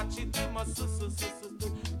 too much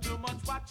too much watchy.